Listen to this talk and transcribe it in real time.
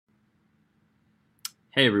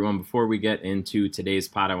Hey everyone, before we get into today's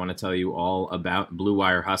pod, I want to tell you all about Blue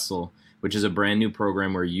Wire Hustle, which is a brand new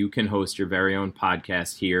program where you can host your very own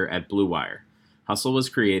podcast here at Blue Wire. Hustle was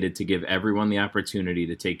created to give everyone the opportunity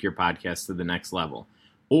to take your podcast to the next level.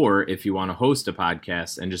 Or if you want to host a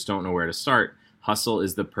podcast and just don't know where to start, Hustle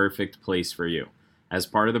is the perfect place for you. As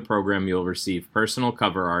part of the program, you'll receive personal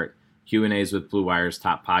cover art, Q&As with Blue Wire's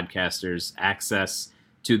top podcasters, access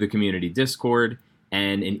to the community Discord,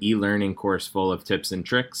 and an e-learning course full of tips and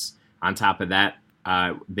tricks. On top of that,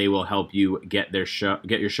 they will help you get your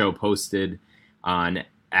show posted on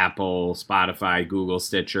Apple, Spotify, Google,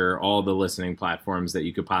 Stitcher, all the listening platforms that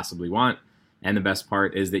you could possibly want. And the best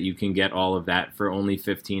part is that you can get all of that for only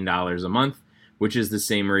 $15 a month, which is the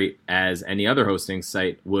same rate as any other hosting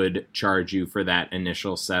site would charge you for that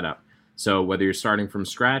initial setup. So whether you're starting from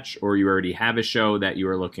scratch or you already have a show that you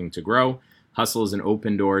are looking to grow, Hustle is an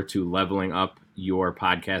open door to leveling up your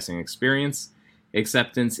podcasting experience.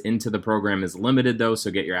 Acceptance into the program is limited though, so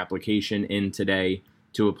get your application in today.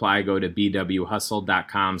 To apply, go to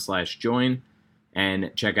bwhustle.com/join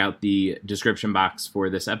and check out the description box for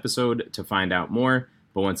this episode to find out more.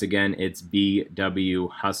 But once again, it's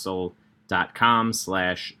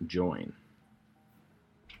bwhustle.com/join.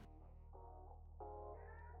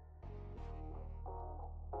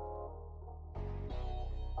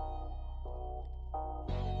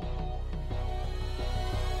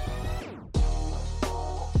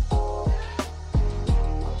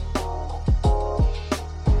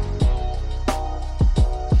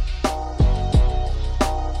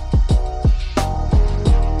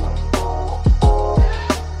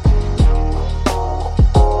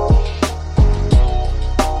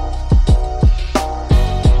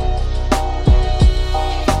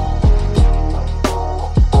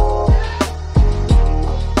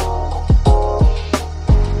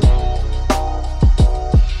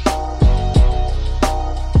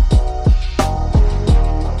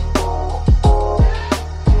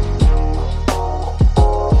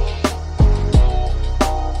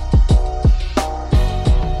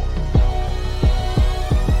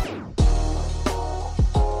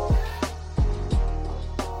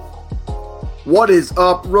 What is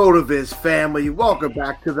up, Rotoviz family? Welcome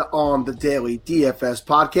back to the On the Daily DFS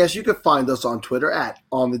podcast. You can find us on Twitter at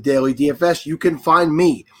On the Daily DFS. You can find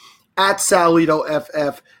me at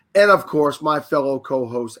SalitoFF, and of course, my fellow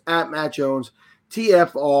co-hosts at Matt Jones,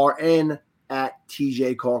 TFR, and at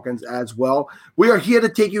TJ Calkins as well. We are here to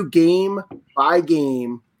take you game by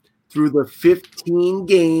game through the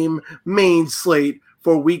 15-game main slate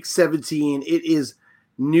for Week 17. It is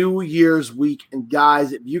New Year's week. And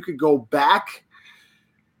guys, if you could go back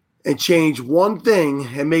and change one thing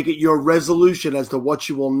and make it your resolution as to what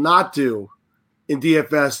you will not do in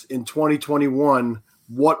DFS in 2021,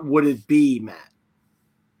 what would it be, Matt?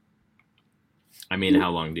 I mean,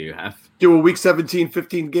 how long do you have? Do a Week 17,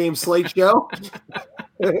 15-game slate show?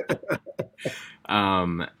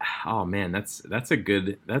 Oh man, that's a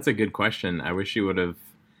good question. I wish you would have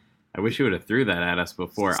threw that at us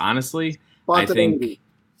before. Honestly, I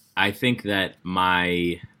think that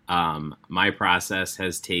my process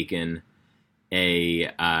has taken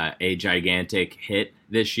a gigantic hit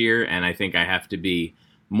this year, and I think I have to be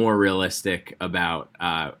more realistic about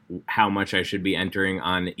how much I should be entering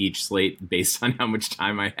on each slate based on how much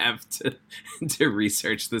time I have to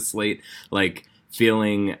research the slate. Like,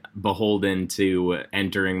 feeling beholden to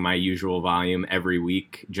entering my usual volume every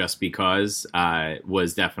week just because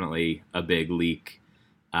was definitely a big leak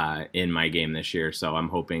in my game this year. So I'm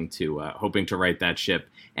hoping to right that ship.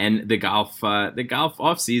 And the golf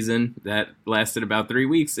off season that lasted about 3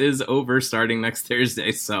 weeks is over starting next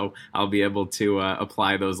Thursday. So I'll be able to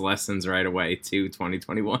apply those lessons right away to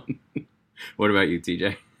 2021. What about you,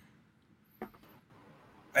 TJ?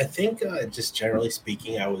 I think just generally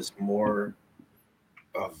speaking, I was more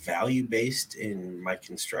value-based in my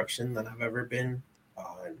construction than I've ever been.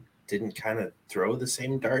 Didn't kind of throw the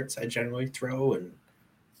same darts I generally throw, and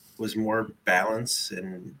was more balanced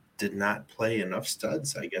and did not play enough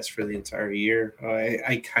studs, I guess, for the entire year.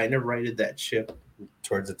 I kind of righted that ship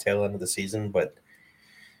towards the tail end of the season, but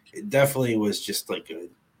it definitely was just like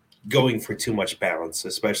going for too much balance,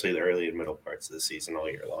 especially the early and middle parts of the season all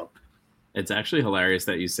year long. It's actually hilarious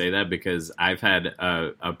that you say that, because I've had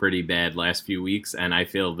a pretty bad last few weeks, and I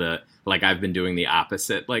feel like I've been doing the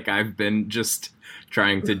opposite. Like, I've been just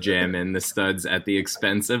trying to jam in the studs at the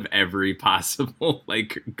expense of every possible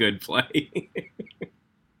good play.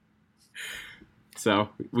 So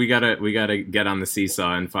we gotta get on the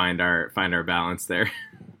seesaw and find our balance there.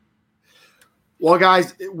 Well,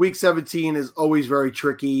 guys, Week 17 is always very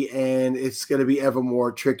tricky, and it's going to be ever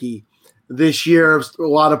more tricky this year. A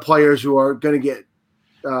lot of players who are going to get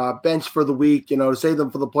bench for the week, to save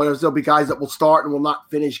them for the playoffs. There'll be guys that will start and will not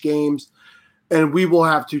finish games, and we will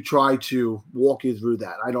have to try to walk you through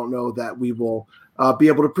that. I don't know that we will be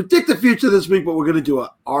able to predict the future this week, but we're going to do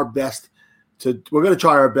our best. We're going to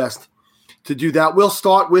try our best to do that. We'll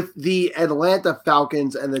start with the Atlanta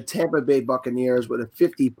Falcons and the Tampa Bay Buccaneers with a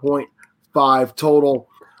 50.5 total.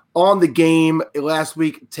 On the game last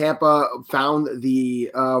week, Tampa found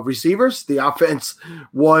the receivers. The offense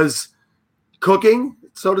was cooking,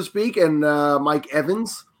 so to speak, and Mike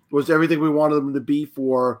Evans was everything we wanted him to be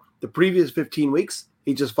for the previous 15 weeks.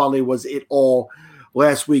 He just finally was it all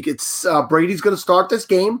last week. It's Brady's going to start this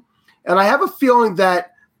game, and I have a feeling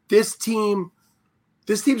that this team's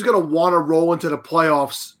going to want to roll into the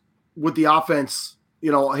playoffs with the offense,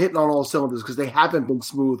 hitting on all cylinders because they haven't been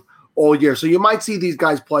smooth all year. So you might see these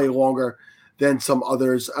guys play longer than some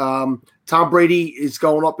others. Tom Brady is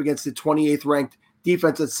going up against the 28th ranked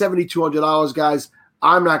defense at $7,200, guys.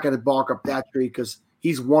 I'm not going to balk up that tree because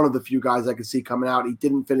he's one of the few guys I can see coming out. He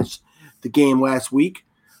didn't finish the game last week.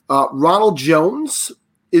 Ronald Jones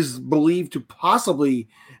is believed to possibly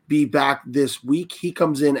be back this week. He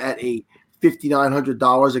comes in at a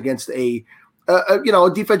 $5,900 against a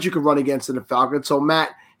defense you can run against in the Falcons. So,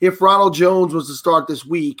 Matt, if Ronald Jones was to start this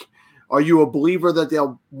week, are you a believer that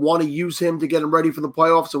they'll want to use him to get him ready for the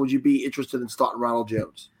playoffs, or would you be interested in starting Ronald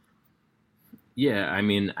Jones? Yeah, I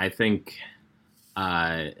mean, I think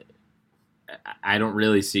I don't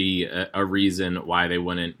really see a reason why they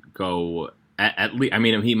wouldn't go at least. I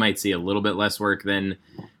mean, he might see a little bit less work than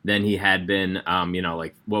he had been.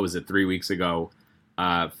 Like what was it 3 weeks ago?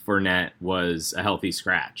 Fournette was a healthy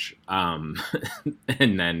scratch, and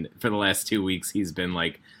then for the last 2 weeks he's been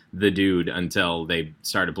like the dude until they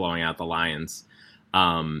started blowing out the Lions.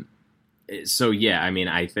 So yeah, I mean,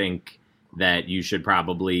 I think that you should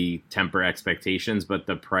probably temper expectations, but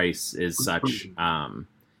the price is such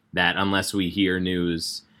that unless we hear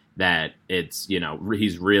news that it's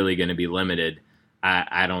he's really going to be limited,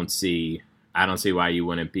 I don't see why you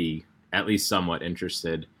wouldn't be at least somewhat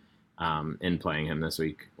interested in playing him this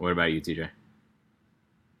week. What about you, TJ?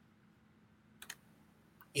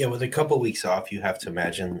 Yeah, with a couple weeks off, you have to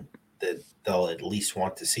imagine that they'll at least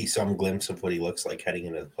want to see some glimpse of what he looks like heading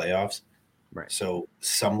into the playoffs. Right. So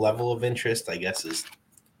some level of interest, I guess, is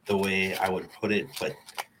the way I would put it. But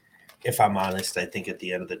if I'm honest, I think at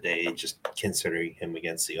the end of the day, just considering him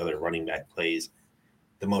against the other running back plays,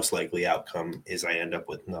 the most likely outcome is I end up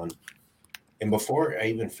with none. And before I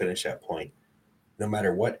even finish that point, no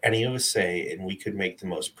matter what any of us say, and we could make the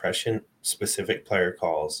most prescient specific player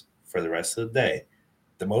calls for the rest of the day,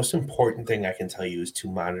 the most important thing I can tell you is to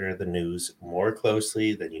monitor the news more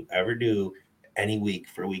closely than you ever do any week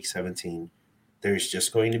for week 17. There's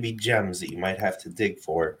just going to be gems that you might have to dig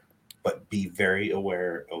for, but be very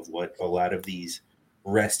aware of what a lot of these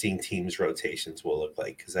resting teams' rotations will look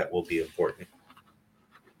like, because that will be important.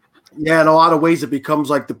 Yeah, in a lot of ways, it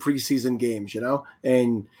becomes like the preseason games,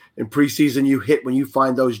 and in preseason, you hit when you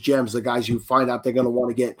find those gems, the guys you find out they're going to want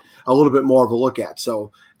to get a little bit more of a look at.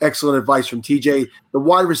 So excellent advice from TJ. The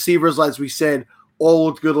wide receivers, as we said, all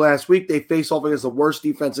looked good last week. They face off against the worst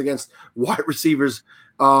defense against wide receivers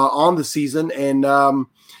on the season. And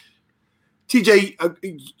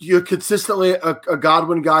TJ, you're consistently a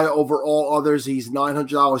Godwin guy over all others. He's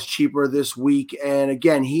 $900 cheaper this week. And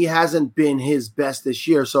again, he hasn't been his best this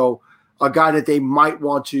year. So a guy that they might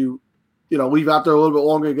want to, leave out there a little bit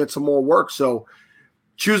longer and get some more work. So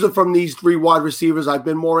choosing from these three wide receivers, I've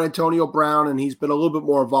been more Antonio Brown, and he's been a little bit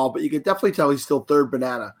more involved, but you can definitely tell he's still third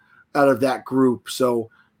banana out of that group. So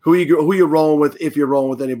who you rolling with if you're rolling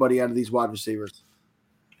with anybody out of these wide receivers?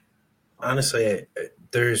 Honestly,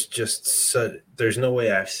 there's no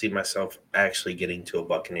way I see myself actually getting to a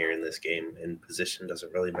Buccaneer in this game, and position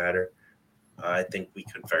doesn't really matter. I think we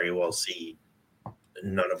could very well see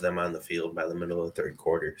none of them on the field by the middle of the third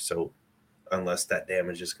quarter. So unless that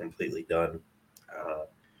damage is completely done,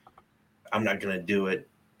 I'm not going to do it.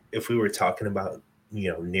 If we were talking about,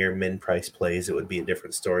 near min price plays, it would be a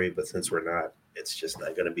different story. But since we're not, it's just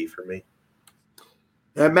not going to be for me.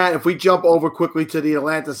 And Matt, if we jump over quickly to the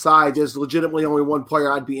Atlanta side, there's legitimately only one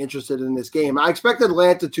player I'd be interested in this game. I expect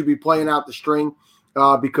Atlanta to be playing out the string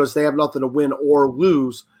because they have nothing to win or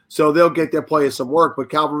lose. So they'll get their players some work. But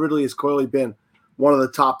Calvin Ridley has clearly been one of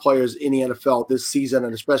the top players in the NFL this season,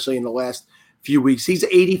 and especially in the last few weeks. He's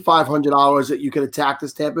 $8,500 that you could attack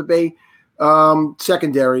this Tampa Bay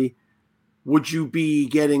secondary. Would you be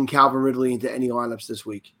getting Calvin Ridley into any lineups this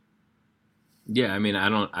week? Yeah, I mean, I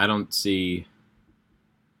don't see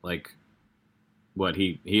like what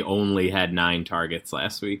he only had 9 targets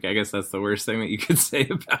last week. I guess that's the worst thing that you could say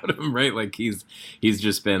about him, right? Like he's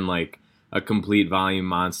just been like a complete volume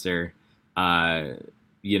monster.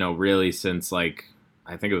 Really since like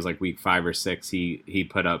I think it was like week 5 or 6, he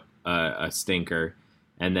put up a stinker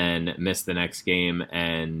and then missed the next game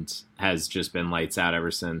and has just been lights out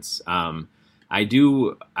ever since. I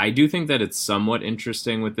do think that it's somewhat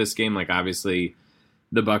interesting with this game. Like obviously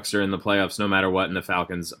the Bucs are in the playoffs no matter what, and the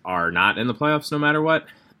Falcons are not in the playoffs no matter what.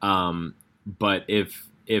 But if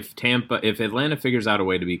Atlanta figures out a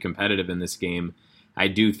way to be competitive in this game, I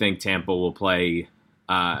do think Tampa will play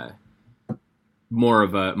more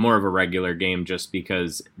of a regular game, just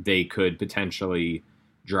because they could potentially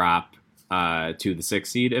drop to the 6th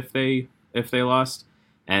seed if they lost,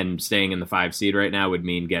 and staying in the 5 seed right now would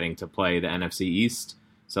mean getting to play the NFC East,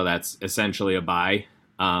 so that's essentially a bye.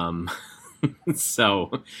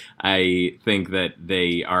 So I think that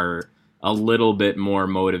they are a little bit more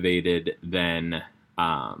motivated than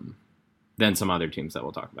some other teams that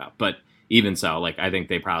we'll talk about. But even so, like I think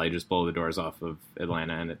they probably just blow the doors off of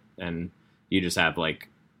Atlanta, and you just have like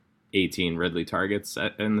 18 Ridley targets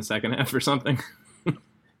in the second half or something.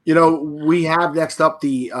 We have next up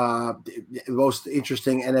the most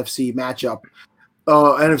interesting NFC matchup,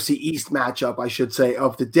 NFC East matchup, I should say,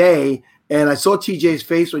 of the day. And I saw TJ's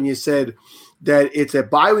face when you said that it's a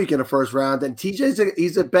bye week in the first round. And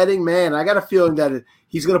he's a betting man. I got a feeling that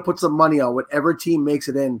he's going to put some money on whatever team makes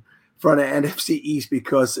it in front of NFC East,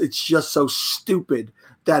 because it's just so stupid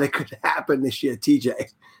that it could happen this year,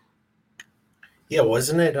 TJ. Yeah,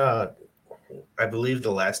 wasn't it? I believe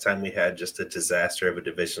the last time we had just a disaster of a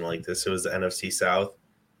division like this, it was the NFC South,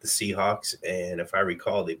 the Seahawks, and if I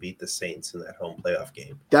recall, they beat the Saints in that home playoff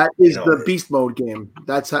game. That is the beast mode game.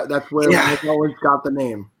 That's where it's always got the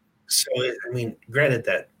name. So, I mean, granted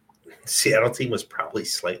that Seattle team was probably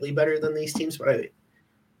slightly better than these teams, but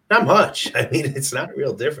not much. I mean, it's not a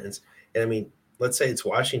real difference. And I mean, let's say it's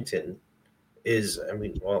Washington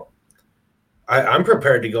I'm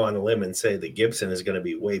prepared to go on a limb and say that Gibson is going to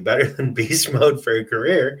be way better than beast mode for a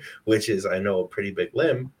career, which is, I know, a pretty big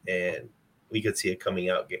limb, and we could see a coming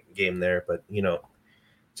out game there. But,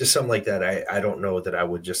 just something like that, I don't know that I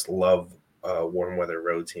would just love a warm weather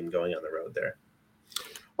road team going on the road there.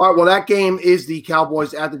 All right, well, that game is the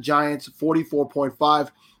Cowboys at the Giants,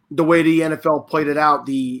 44.5. The way the NFL played it out,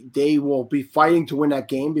 they will be fighting to win that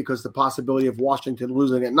game, because the possibility of Washington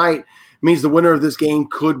losing at night means the winner of this game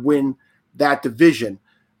could win that division.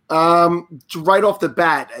 Right off the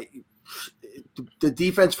bat, the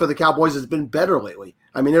defense for the Cowboys has been better lately.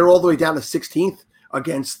 I mean, they're all the way down to 16th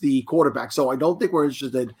against the quarterback, so I don't think we're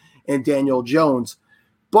interested in Daniel Jones.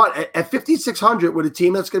 But at 5,600, with a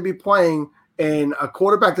team that's going to be playing and a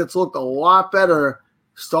quarterback that's looked a lot better,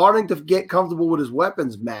 starting to get comfortable with his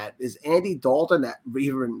weapons, Matt, is Andy Dalton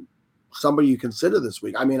even somebody you consider this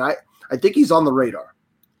week? I mean, I think he's on the radar.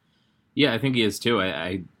 Yeah, I think he is too.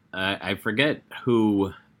 I forget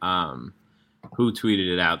who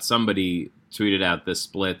tweeted it out. Somebody tweeted out the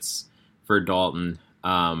splits for Dalton,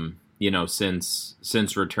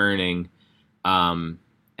 since returning,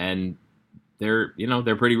 and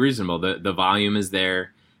they're pretty reasonable. The volume is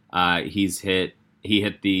there. He hit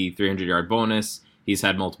the 300-yard bonus. He's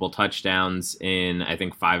had multiple touchdowns in, I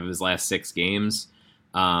think, 5 of his last 6 games.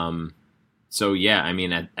 So yeah, I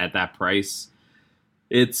mean, at that price,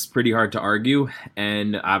 it's pretty hard to argue.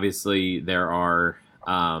 And obviously there are,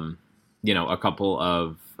 a couple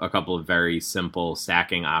of very simple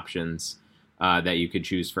stacking options that you could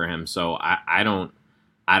choose for him. So I don't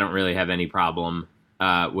really have any problem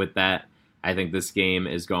with that. I think this game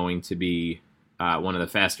is going to be one of the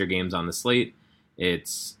faster games on the slate.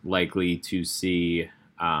 It's likely to see,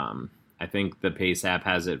 I think the Pace app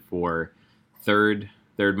has it for third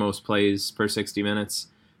most plays per 60 minutes.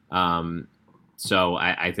 So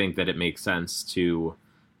I think that it makes sense to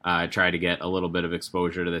try to get a little bit of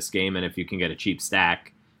exposure to this game. And if you can get a cheap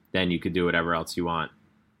stack, then you could do whatever else you want,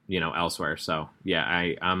 elsewhere. So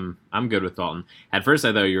yeah, I'm good with Dalton. At first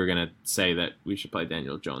I thought you were going to say that we should play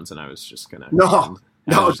Daniel Jones, and I was just going to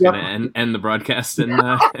end the broadcast and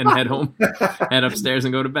head home, head upstairs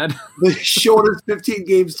and go to bed. The shortest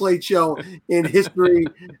 15-game slate show in history.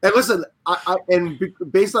 And listen,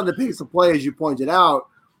 based on the pace of play, as you pointed out,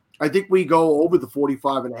 I think we go over the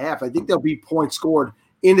 45.5. I think there'll be points scored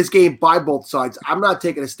in this game by both sides. I'm not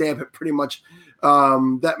taking a stab at pretty much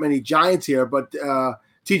that many Giants here, but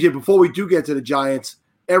TJ, before we do get to the Giants,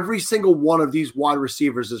 every single one of these wide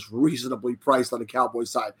receivers is reasonably priced on the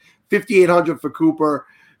Cowboys side. $5,800 for Cooper,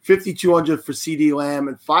 $5,200 for CeeDee Lamb,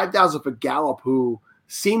 and $5,000 for Gallup, who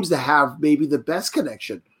seems to have maybe the best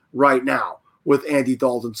connection right now with Andy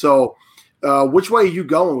Dalton. So which way are you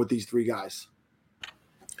going with these three guys?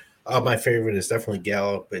 My favorite is definitely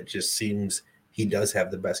Gallup. It just seems he does have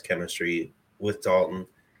the best chemistry with Dalton.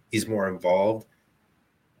 He's more involved.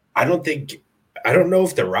 I don't know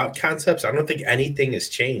if the route concepts, I don't think anything has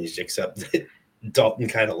changed except that Dalton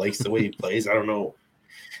kind of likes the way he plays. I don't know.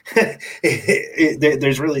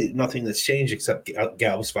 There's really nothing that's changed except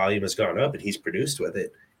Gallups' volume has gone up and he's produced with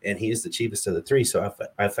it. And he is the cheapest of the three. So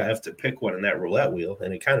if I have to pick one in that roulette wheel,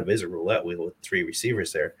 and it kind of is a roulette wheel with three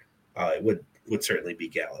receivers there, it would certainly be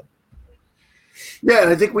Gallup. Yeah, and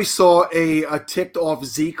I think we saw a ticked off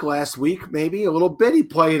Zeke last week, maybe a little bit. He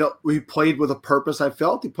played with a purpose, I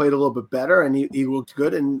felt. He played a little bit better, and he looked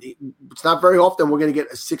good. And it's not very often we're going to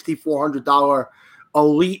get a $6,400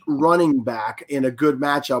 elite running back in a good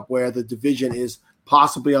matchup where the division is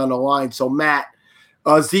possibly on the line. So, Matt,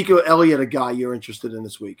 Ezekiel Elliott, a guy you're interested in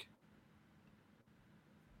this week?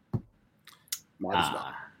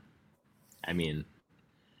 I mean,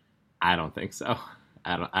 I don't think so.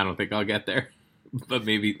 I don't think I'll get there. But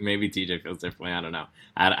maybe TJ feels differently. I don't know.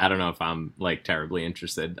 I don't know if I'm like terribly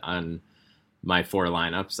interested on my 4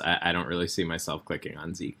 lineups. I don't really see myself clicking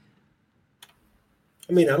on Zeke.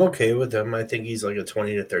 I mean, I'm okay with him. I think he's like a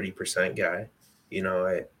 20 to 30% guy.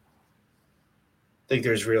 I think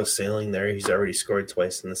there's real ceiling there. He's already scored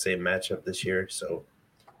twice in the same matchup this year. So,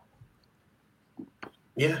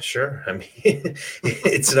 yeah, sure. I mean,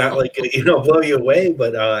 it's not like, blow you away,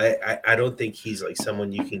 but I don't think he's like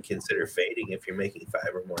someone you can consider fading if you're making 5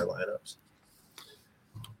 or more lineups.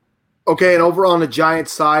 Okay, and over on the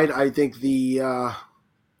Giants side, I think the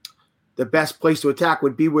best place to attack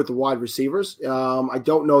would be with the wide receivers. I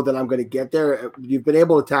don't know that I'm going to get there. You've been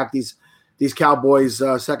able to attack these Cowboys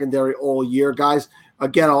secondary all year, guys.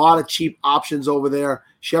 Again, a lot of cheap options over there.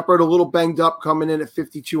 Shepard a little banged up coming in at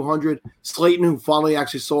 5,200. Slayton, who finally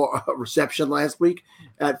actually saw a reception last week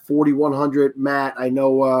at 4,100. Matt, I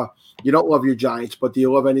know you don't love your Giants, but do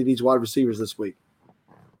you love any of these wide receivers this week?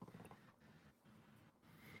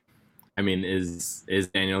 I mean, is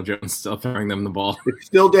Daniel Jones still throwing them the ball? It's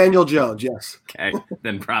still Daniel Jones, yes. Okay,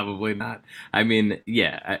 then probably not. I mean,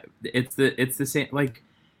 yeah, it's the same. Like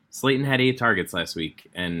Slayton had 8 targets last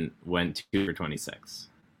week and went 2 for 26.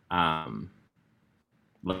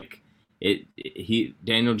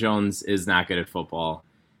 Daniel Jones is not good at football.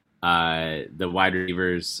 The wide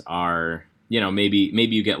receivers are, maybe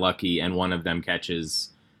you get lucky and one of them catches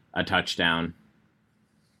a touchdown.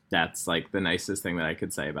 That's like the nicest thing that I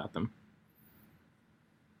could say about them.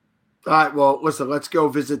 All right, well, listen, let's go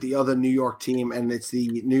visit the other New York team, and it's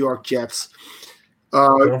the New York Jets.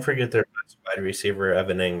 Don't forget their best wide receiver,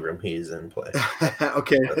 Evan Ingram. He's in play.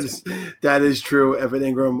 Okay, that is true. Evan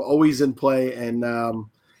Ingram always in play, and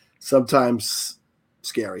sometimes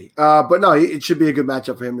scary. But no, it should be a good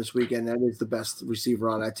matchup for him this weekend. That is the best receiver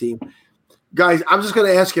on that team. Guys, I'm just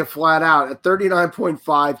going to ask you flat out. At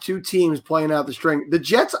 39.5, 2 teams playing out the string. The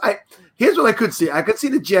Jets, here's what I could see. I could see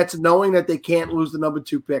the Jets knowing that they can't lose the number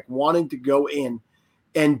 2 pick, wanting to go in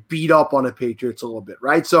and beat up on the Patriots a little bit,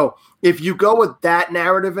 right? So if you go with that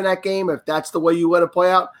narrative in that game, if that's the way you let it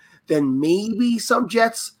play out, then maybe some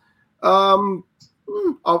Jets are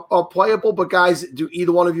playable. But guys, do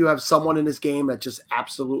either one of you have someone in this game that just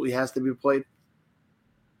absolutely has to be played?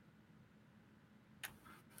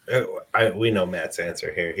 We know Matt's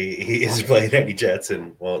answer here. He is playing any Jets,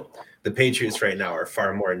 and the Patriots right now are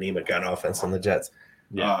far more anemic on offense than the Jets.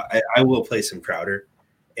 Yeah. I will play some Crowder,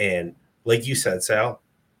 and like you said, Sal,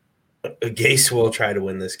 Gase will try to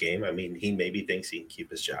win this game. I mean, he maybe thinks he can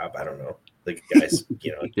keep his job. I don't know. Like, guys,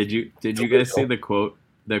 Did you guys see the quote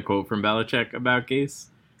from Belichick about Gase?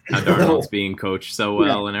 How Darnold's being coached so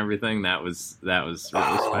well and everything. That was really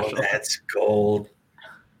special. That's gold.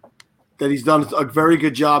 That he's done a very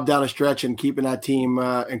good job down a stretch and keeping that team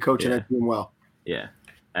and coaching that team well. Yeah.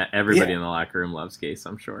 Everybody in the locker room loves Gase,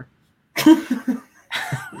 I'm sure.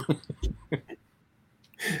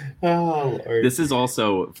 Oh, Lord. This is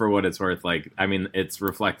also, for what it's worth, it's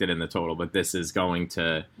reflected in the total, but this is going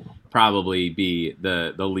to probably be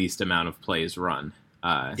the least amount of plays run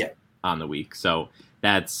on the week. So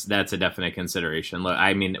that's a definite consideration. Look,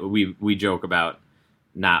 I mean, we joke about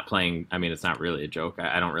not playing. I mean, it's not really a joke.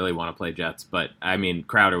 I don't really want to play Jets, but I mean,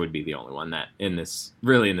 Crowder would be the only one that in this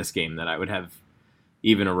game that I would have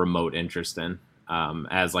even a remote interest in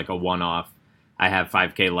as like a one-off. I have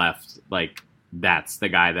 5K left. Like, that's the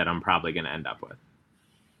guy that I'm probably going to end up with.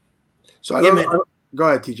 So go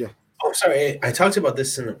ahead, TJ. Oh, sorry. I talked about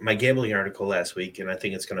this in my gambling article last week, and I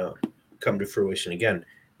think it's going to come to fruition again.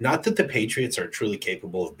 Not that the Patriots are truly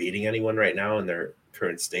capable of beating anyone right now in their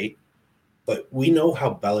current state, but we know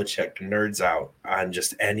how Belichick nerds out on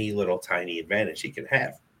just any little tiny advantage he can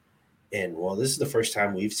have. And, this is the first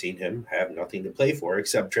time we've seen him have nothing to play for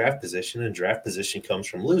except draft position, and draft position comes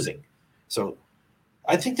from losing. So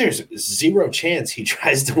I think there's zero chance he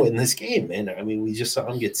tries to win this game. And I mean, we just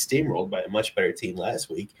saw him get steamrolled by a much better team last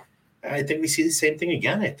week. I think we see the same thing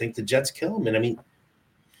again. I think the Jets kill him. And I mean,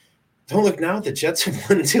 don't look now. The Jets have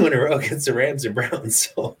won 2 in a row against the Rams and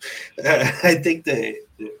Browns. So I think the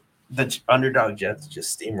underdog Jets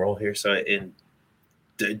just steamroll here. So,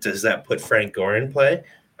 does that put Frank Gore in play?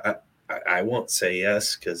 I won't say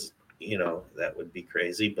yes because, that would be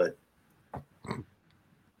crazy. But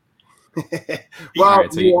well, all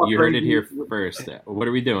right, so you heard it here first. What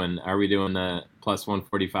are we doing? Are we doing the plus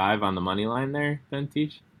 145 on the money line there, then,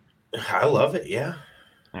 Teach? I love it. Yeah.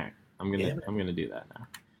 All right, I'm gonna do that now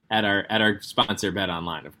at our sponsor Bet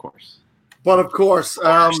Online, of course. But of course,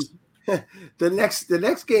 the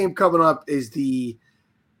next game coming up is the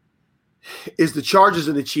Chargers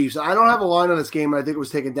and the Chiefs. I don't have a line on this game, and I think it was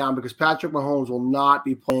taken down because Patrick Mahomes will not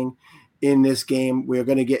be playing in this game. We're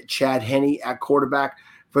going to get Chad Henne at quarterback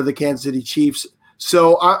for the Kansas City Chiefs.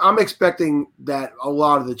 So I'm expecting that a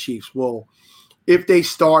lot of the Chiefs will, if they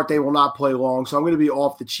start, they will not play long. So I'm going to be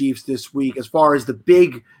off the Chiefs this week as far as the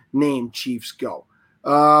big name Chiefs go.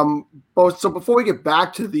 So before we get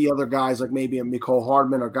back to the other guys, like maybe a Mecole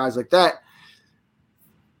Hardman or guys like that,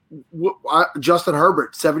 Justin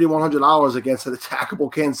Herbert, $7,100 against an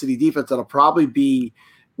attackable Kansas City defense that'll probably be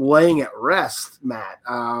laying at rest, Matt.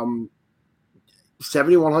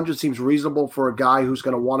 7,100 seems reasonable for a guy who's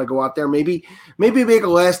going to want to go out there, maybe make a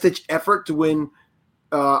last-ditch effort to win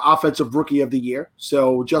Offensive Rookie of the Year.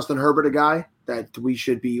 So Justin Herbert, a guy that we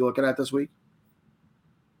should be looking at this week?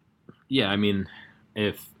 Yeah, I mean,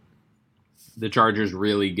 if the Chargers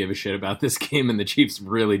really give a shit about this game and the Chiefs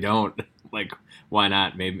really don't, like, why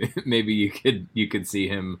not? Maybe you could see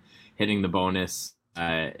him hitting the bonus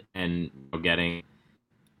and getting,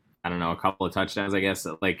 I don't know, a couple of touchdowns, I guess.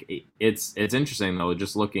 Like, it's interesting, though,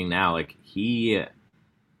 just looking now, like, he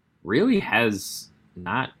really has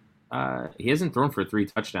not he hasn't thrown for 3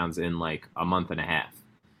 touchdowns in, like, a month and a half,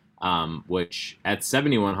 which at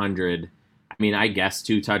 7,100, I mean, I guess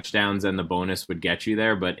 2 touchdowns and the bonus would get you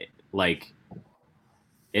there, but, like,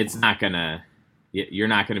 it's not going to – you're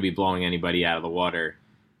not going to be blowing anybody out of the water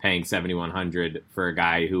paying 7,100 for a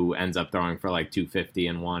guy who ends up throwing for, like, 250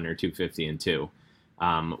 and 1 or 250 and 2.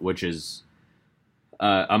 Which is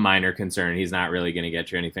a minor concern. He's not really going to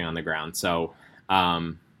get you anything on the ground. So,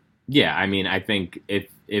 yeah, I mean, I think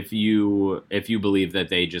if you believe that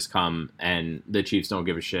they just come and the Chiefs don't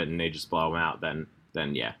give a shit and they just blow him out, then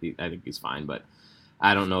yeah, I think he's fine. But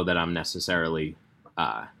I don't know that I'm necessarily,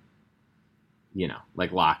 like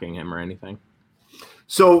locking him or anything.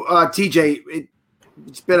 So, TJ,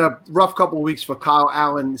 it's been a rough couple of weeks for Kyle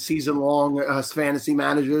Allen, season-long fantasy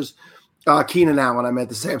managers. Keenan Allen, I meant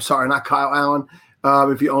to say. I'm sorry, not Kyle Allen.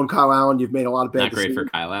 If you own Kyle Allen, you've made a lot of bad decisions. Not great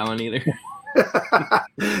for Kyle Allen either.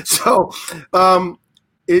 So,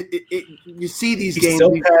 you see these games.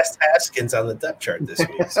 Still passed Haskins on the depth chart this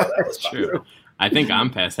week, so that was true. I think I'm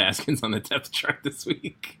past Haskins on the depth chart this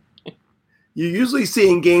week. You usually see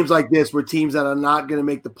in games like this where teams that are not going to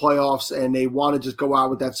make the playoffs and they want to just go out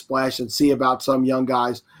with that splash and see about some young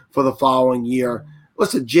guys for the following year.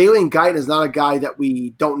 Listen, Jalen Guyton is not a guy that we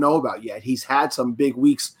don't know about yet. He's had some big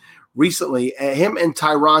weeks recently. Him and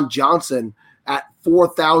Tyron Johnson at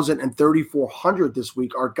 4,000 and 3,400 this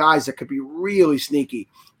week are guys that could be really sneaky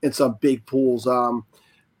in some big pools.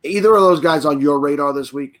 Either of those guys on your radar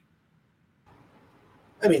this week?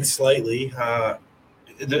 I mean, slightly.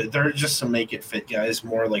 They're just some make-it-fit guys,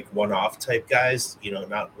 more like one-off type guys,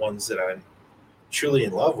 not ones that I'm truly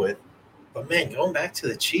in love with. But, man, going back to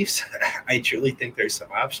the Chiefs, I truly think there's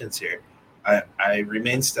some options here. I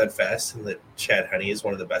remain steadfast in that Chad Henne is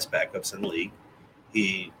one of the best backups in the league.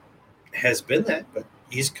 He has been that, but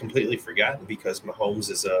he's completely forgotten because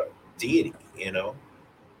Mahomes is a deity,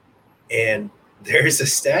 And there's a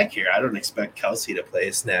stack here. I don't expect Kelsey to play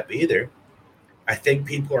a snap either. I think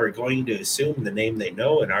people are going to assume the name they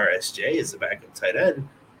know in RSJ is the backup tight end,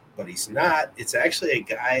 but he's not. It's actually a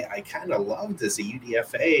guy I kind of loved as a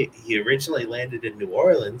UDFA. He originally landed in New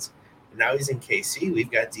Orleans, and now he's in KC.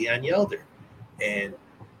 We've got Deion Yelder. And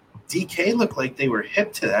DK looked like they were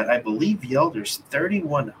hip to that. I believe Yelder's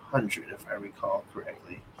 3,100, if I recall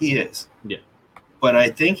correctly. He is. Yeah. But I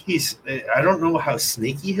think I don't know how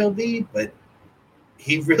sneaky he'll be, but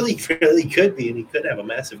he really, really could be, and he could have a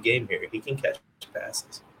massive game here. He can catch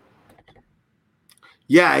passes.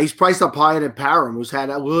 Yeah, he's priced up higher than Parham, who's had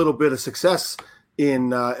a little bit of success in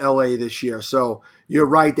LA this year. So you're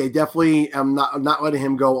right. They definitely am not letting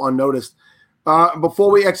him go unnoticed.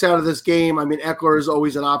 Before we X out of this game, I mean, Eckler is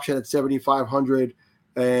always an option at 7,500,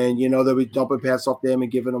 and they'll be dumping pass off them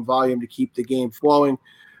and giving them volume to keep the game flowing.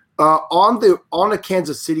 On the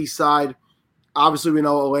Kansas City side, Obviously, we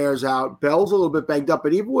know Alaire's out. Bell's a little bit banged up,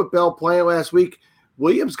 but even with Bell playing last week,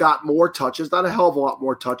 Williams got more touches, not a hell of a lot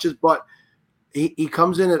more touches, but he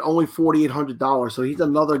comes in at only $4,800. So he's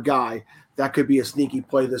another guy that could be a sneaky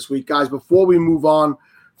play this week. Guys, before we move on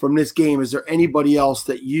from this game, is there anybody else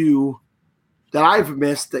that I've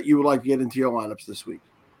missed that you would like to get into your lineups this week?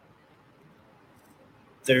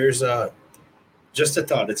 There's just a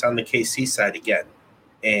thought. It's on the KC side again,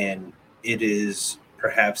 and it is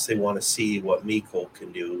perhaps they want to see what Mecole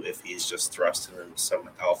can do if he's just thrusting in some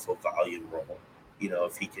alpha volume role.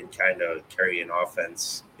 If he can kind of carry an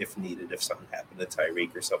offense if needed, if something happened to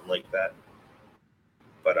Tyreek or something like that.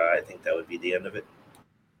 But I think that would be the end of it.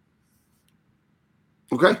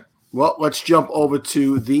 Okay. Well, let's jump over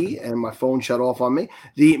to and my phone shut off on me,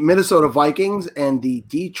 the Minnesota Vikings and the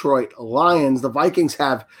Detroit Lions. The Vikings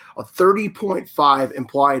have a 30.5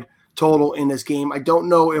 implied total in this game. I don't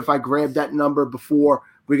know if I grabbed that number before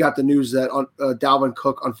we got the news that Dalvin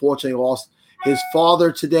Cook unfortunately lost his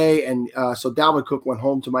father today, and so Dalvin Cook went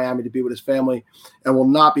home to Miami to be with his family and will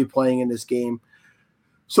not be playing in this game.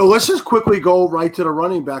 So let's just quickly go right to the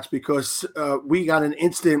running backs because we got an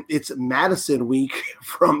instant "It's Madison week"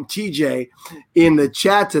 from TJ in the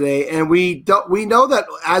chat today, and we know that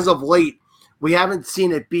as of late we haven't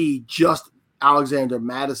seen it be just Alexander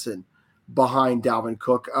Madison behind Dalvin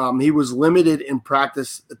Cook. He was limited in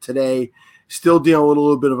practice today, still dealing with a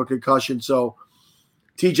little bit of a concussion. So,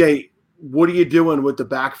 TJ, what are you doing with the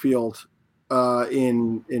backfield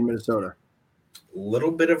in Minnesota? A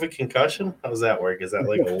little bit of a concussion? How does that work? Is that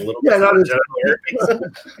like a little bit of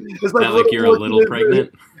it's like you're a little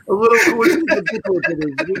pregnant? A little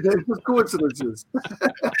coincidences.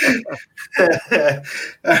 All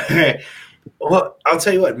right. Well, I'll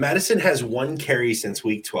tell you what. Madison has 1 carry since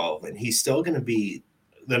week 12, and he's still going to be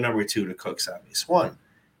the number 2 to Cook's obvious 1.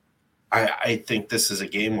 I think this is a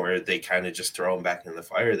game where they kind of just throw him back in the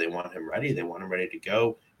fire. They want him ready. They want him ready to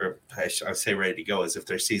go. Or I say ready to go as if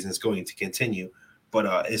their season's going to continue. But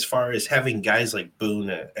as far as having guys like Boone,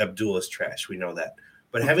 Abdul is trash. We know that.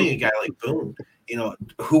 But having a guy like Boone,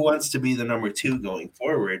 who wants to be the number 2 going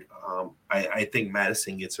forward, I think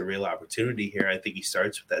Madison gets a real opportunity here. I think he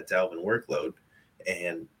starts with that Dalvin workload.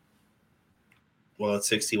 And, well, at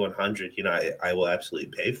 6,100, I will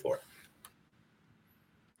absolutely pay for it.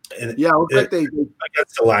 And yeah, like they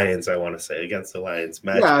against the Lions, I want to say against the Lions.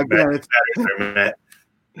 Matt,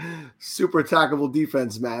 super attackable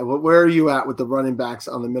defense, Matt. Where are you at with the running backs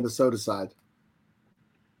on the Minnesota side?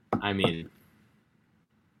 I mean,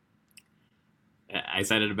 I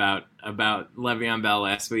said it about Le'Veon Bell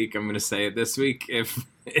last week. I'm going to say it this week. If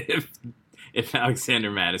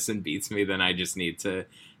Alexander Madison beats me, then I just need to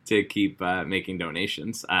keep making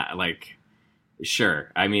donations.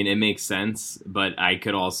 Sure. I mean, it makes sense, but I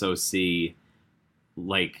could also see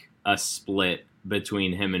like a split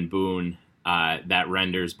between him and Boone that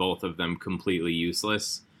renders both of them completely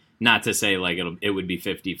useless. Not to say like it would be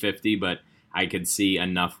 50-50, but I could see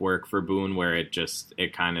enough work for Boone where it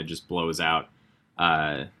kind of just blows out,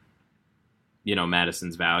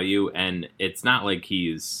 Madison's value. And it's not like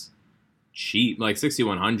he's cheap. Like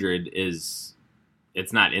 6,100 it's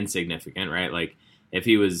not insignificant, right? Like if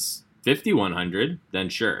he was 5,100, then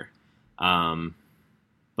sure.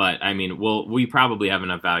 But I mean, we probably have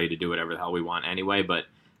enough value to do whatever the hell we want anyway, but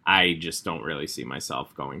I just don't really see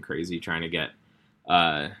myself going crazy trying to get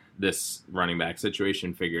this running back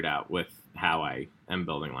situation figured out with how I am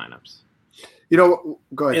building lineups. Go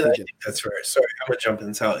ahead. Yeah, I think that's fair. Sorry, I'm going to jump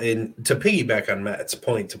in. And to piggyback on Matt's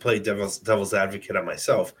point, to play devil's advocate on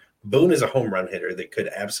myself, Boone is a home run hitter that could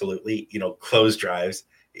absolutely, close drives,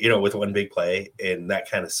 with one big play, and that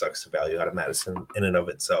kind of sucks the value out of Madison in and of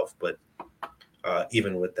itself. But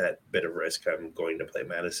even with that bit of risk, I'm going to play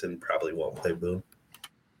Madison, probably won't play Boone.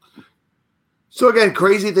 So again,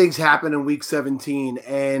 crazy things happen in Week 17,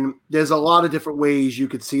 and there's a lot of different ways you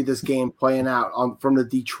could see this game playing out from the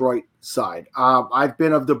Detroit side. I've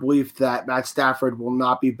been of the belief that Matt Stafford will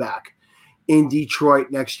not be back in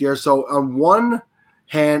Detroit next year. So on one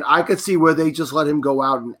hand, I could see where they just let him go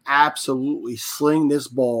out and absolutely sling this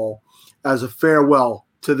ball as a farewell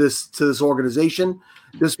to this organization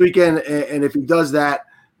this weekend. And if he does that,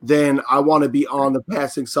 then I want to be on the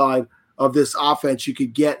passing side of this offense. You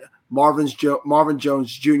could get Marvin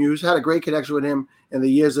Jones Jr., who's had a great connection with him in the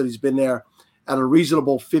years that he's been there, at a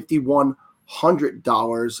reasonable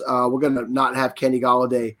 $5,100. We're going to not have Kenny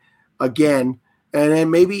Golladay again. And then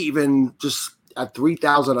maybe even just at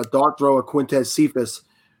 $3,000, a dart thrower, Quintez Cephas,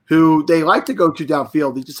 who they like to go to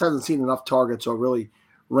downfield. He just hasn't seen enough targets or really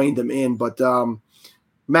reined them in. But,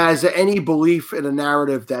 Matt, is there any belief in a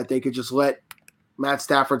narrative that they could just let Matt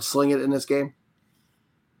Stafford sling it in this game?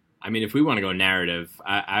 I mean, if we want to go narrative,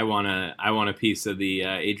 I want a piece of the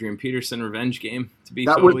Adrian Peterson revenge game, to be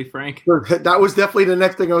totally frank. That was definitely the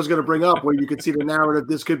next thing I was going to bring up, where you could see the narrative.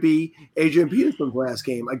 This could be Adrian Peterson's last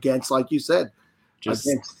game against, like you said,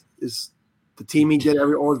 against the team he did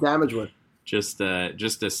all his damage with. Just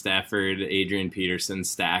a Stafford Adrian Peterson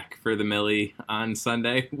stack for the Millie on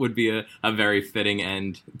Sunday would be a very fitting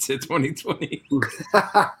end to 2020.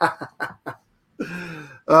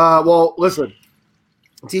 Well, listen.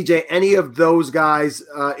 TJ, any of those guys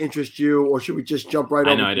interest you, or should we just jump right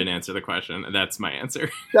over? I know I didn't answer the question. That's my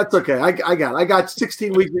answer. That's okay. I got it. I got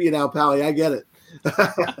 16 weeks with you now, Pally. I get it.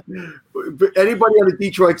 Anybody on the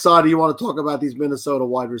Detroit side, you want to talk about these Minnesota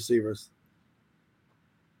wide receivers?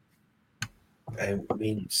 I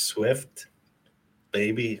mean, Swift,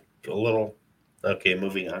 maybe a little. Okay,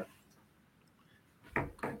 moving on.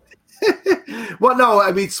 Well, no,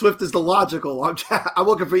 I mean, Swift is the logical. I'm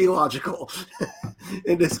looking for illogical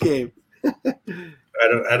in this game.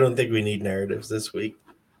 I don't think we need narratives this week.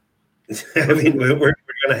 I mean, we're going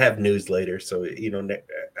to have news later, so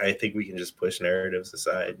I think we can just push narratives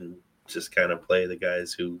aside and just kind of play the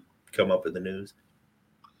guys who come up with the news.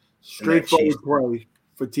 Straightforward play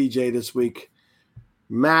for TJ this week.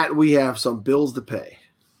 Matt, we have some bills to pay.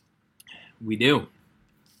 We do.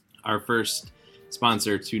 Our first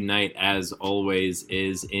sponsor tonight, as always,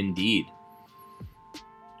 is Indeed.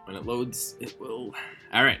 When it loads, it will.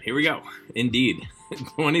 All right, here we go. Indeed.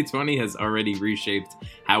 2020 has already reshaped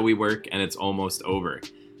how we work, and it's almost over.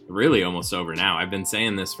 Really almost over now. I've been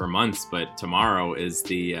saying this for months, but tomorrow is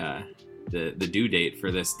the due date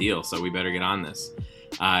for this deal, so we better get on this.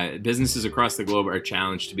 Businesses across the globe are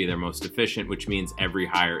challenged to be their most efficient, which means every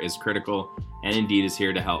hire is critical, and Indeed is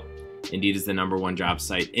here to help. Indeed is the #1 job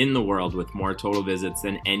site in the world with more total visits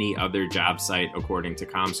than any other job site, according to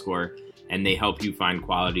ComScore, and they help you find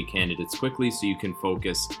quality candidates quickly so you can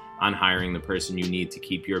focus on hiring the person you need to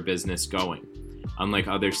keep your business going. Unlike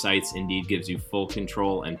other sites, Indeed gives you full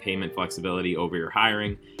control and payment flexibility over your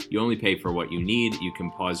hiring. You only pay for what you need, you can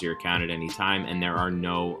pause your account at any time, and there are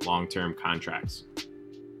no long-term contracts.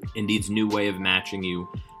 Indeed's new way of matching you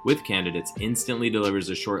with candidates instantly delivers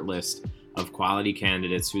a short list of quality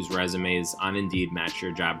candidates whose resumes on Indeed match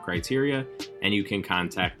your job criteria, and you can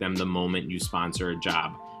contact them the moment you sponsor a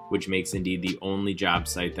job, which makes Indeed the only job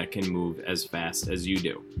site that can move as fast as you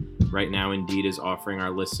do. Right now, Indeed is offering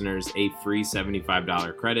our listeners a free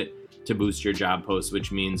 $75 credit to boost your job post,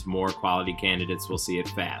 which means more quality candidates will see it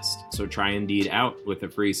fast. So try Indeed out with a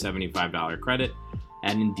free $75 credit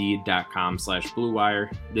at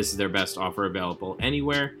Indeed.com/BlueWire. This is their best offer available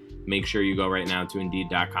anywhere. Make sure you go right now to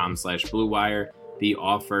Indeed.com/BlueWire. The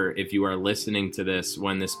offer, if you are listening to this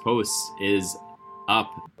when this post is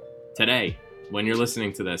up today, when you're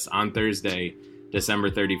listening to this on Thursday,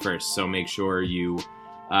 December 31st. So make sure you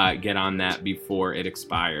get on that before it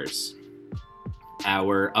expires.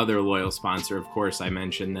 Our other loyal sponsor, of course, I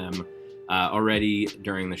mentioned them already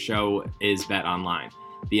during the show, is BetOnline.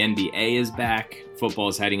 The NBA is back, football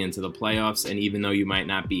is heading into the playoffs, and even though you might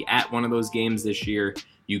not be at one of those games this year,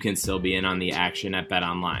 you can still be in on the action at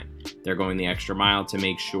BetOnline. They're going the extra mile to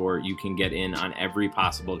make sure you can get in on every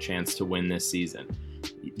possible chance to win this season.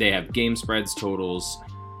 They have game spreads, totals,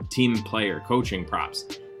 team player, coaching props.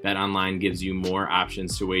 BetOnline gives you more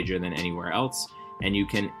options to wager than anywhere else, and you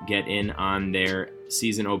can get in on their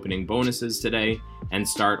season opening bonuses today and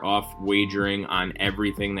start off wagering on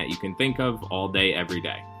everything that you can think of all day, every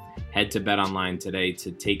day. Head to BetOnline today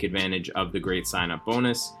to take advantage of the great sign-up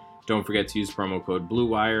bonus. Don't forget to use promo code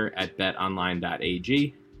BlueWire at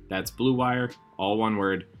betonline.ag. That's BlueWire, all one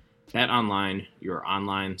word. BetOnline, your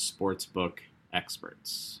online sportsbook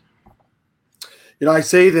experts. I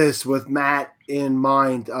say this with Matt in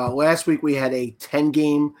mind. Last week we had a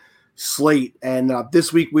 10-game slate, and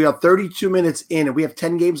this week we are 32 minutes in, and we have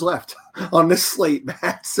 10 games left on this slate,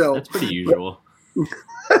 Matt. So that's pretty usual.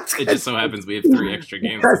 It just so happens we have 3 extra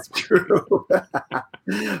games. That's true.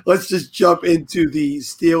 Let's just jump into the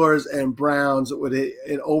Steelers and Browns with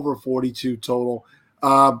an over 42 total.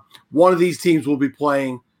 One of these teams will be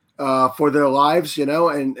playing for their lives,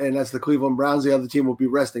 and that's the Cleveland Browns. The other team will be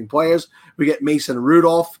resting players. We get Mason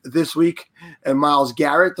Rudolph this week and Myles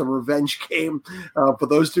Garrett, the revenge game for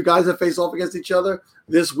those two guys that face off against each other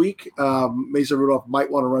this week. Mason Rudolph might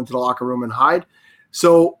want to run to the locker room and hide.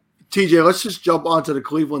 So, TJ, let's just jump onto the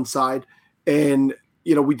Cleveland side. And,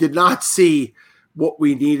 we did not see what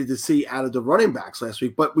we needed to see out of the running backs last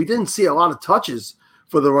week, but we didn't see a lot of touches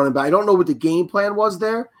for the running back. I don't know what the game plan was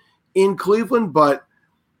there in Cleveland, but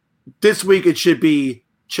this week it should be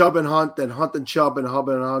Chubb and Hunt, then Hunt and Chubb, and Hubb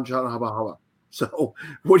and Hunt, Hubba. So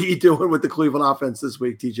what are you doing with the Cleveland offense this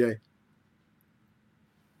week, TJ?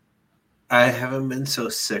 I haven't been so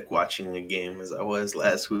sick watching a game as I was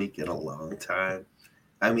last week in a long time.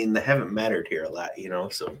 I mean, they haven't mattered here a lot,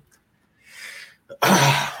 so.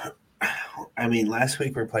 I mean, last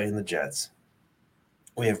week we're playing the Jets.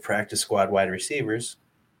 We have practice squad wide receivers.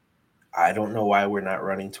 I don't know why we're not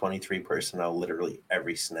running 23 personnel literally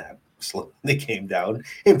every snap, slowing the game down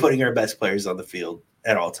and putting our best players on the field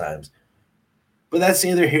at all times. But that's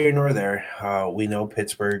neither here nor there. We know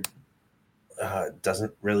Pittsburgh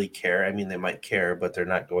doesn't really care. I mean, they might care, but they're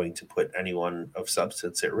not going to put anyone of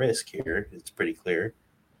substance at risk here. It's pretty clear.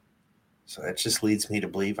 So that just leads me to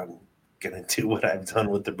believe I'm going to do what I've done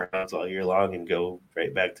with the Browns all year long and go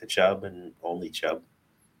right back to Chubb and only Chubb.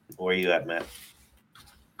 Where are you at, Matt?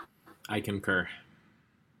 I concur.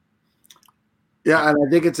 Yeah, and I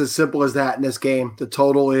think it's as simple as that in this game. The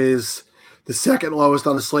total is the second lowest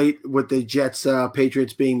on the slate, with the Jets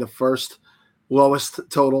Patriots being the first lowest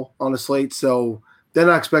total on the slate. So they're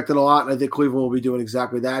not expecting a lot, and I think Cleveland will be doing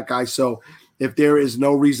exactly that, guys. So if there is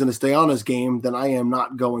no reason to stay on this game, then I am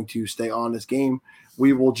not going to stay on this game.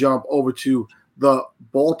 We will jump over to the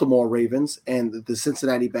Baltimore Ravens and the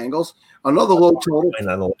Cincinnati Bengals. Another low total.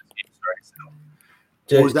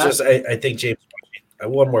 What was that? I think James –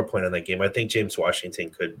 one more point on that game. I think James Washington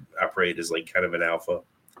could operate as like kind of an alpha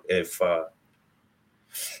if and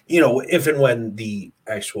when the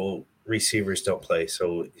actual receivers don't play.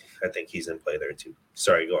 So I think he's in play there too.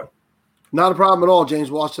 Sorry, go on. Not a problem at all. James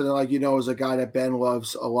Washington, is a guy that Ben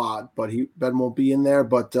loves a lot, but Ben won't be in there.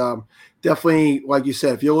 But definitely, like you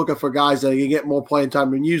said, if you're looking for guys that can get more playing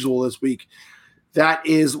time than usual this week, that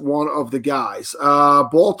is one of the guys. The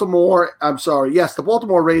Baltimore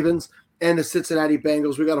Ravens and the Cincinnati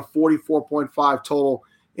Bengals. We got a 44.5 total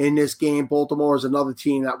in this game. Baltimore is another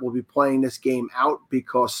team that will be playing this game out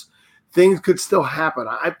because things could still happen.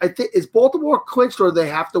 I think, is Baltimore clinched, or do they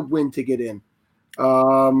have to win to get in?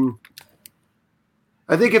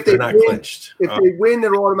 I think if they win,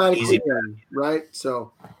 they're automatically in, right?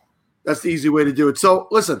 So that's the easy way to do it. So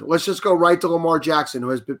listen, let's just go right to Lamar Jackson, who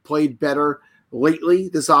has played better lately.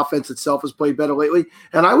 This offense itself has played better lately.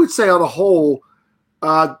 And I would say on the whole,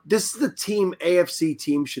 this is the team AFC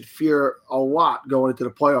team should fear a lot going into the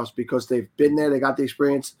playoffs because they've been there. They got the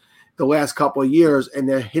experience the last couple of years, and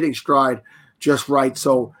they're hitting stride just right.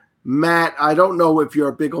 So, Matt, I don't know if you're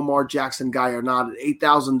a big Lamar Jackson guy or not. At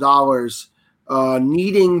 $8,000,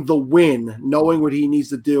 needing the win, knowing what he needs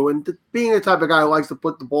to do, and being the type of guy who likes to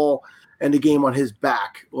put the ball and the game on his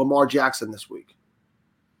back, Lamar Jackson this week.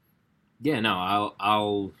 Yeah, no,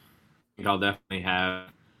 I'll definitely have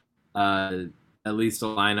at least a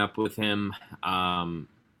lineup with him.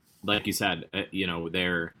 Like you said,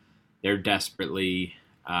 they're desperately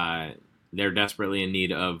in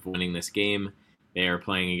need of winning this game. They are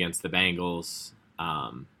playing against the Bengals,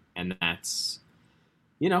 and that's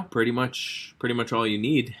pretty much all you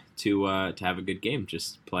need to have a good game.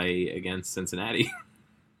 Just play against Cincinnati.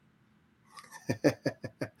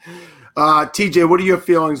 TJ, what are your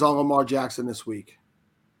feelings on Lamar Jackson this week?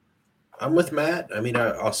 I'm with Matt. I mean,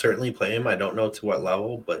 I'll certainly play him. I don't know to what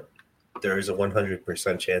level, but there is a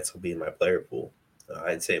 100% chance he'll be in my player pool.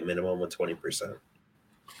 I'd say a minimum of 20%.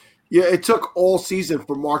 Yeah, it took all season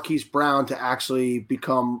for Marquise Brown to actually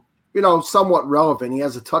become, somewhat relevant. He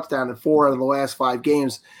has a touchdown in 4 out of the last 5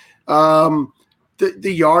 games. The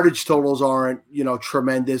yardage totals aren't,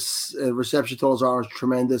 tremendous. Reception totals aren't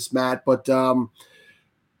tremendous, Matt. But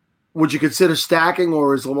would you consider stacking,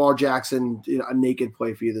 or is Lamar Jackson a naked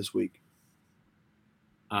play for you this week?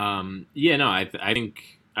 I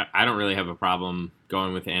think I don't really have a problem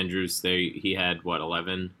going with Andrews. He had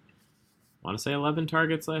 11? I want to say 11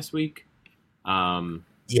 targets last week. 11.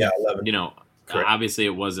 Obviously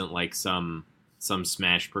it wasn't like some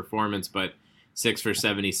smash performance, but 6 for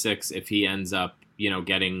 76. If he ends up,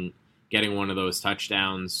 getting one of those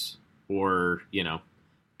touchdowns, or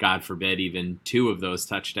God forbid, even 2 of those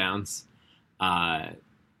touchdowns,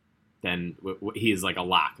 then he's like a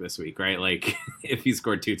lock this week, right? Like if he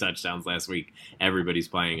scored 2 touchdowns last week, everybody's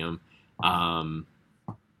playing him.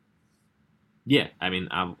 Yeah, I mean,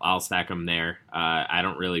 I'll stack him there. I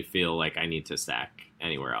don't really feel like I need to stack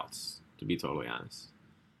anywhere else, to be totally honest.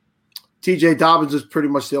 TJ Dobbins is pretty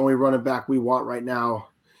much the only running back we want right now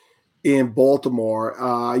in Baltimore.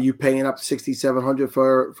 Are you paying up to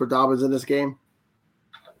 $6,700 for Dobbins in this game?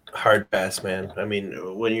 Hard pass, man. I mean,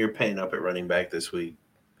 when you're paying up at running back this week,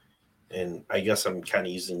 and I guess I'm kind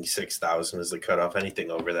of using 6,000 as the cutoff.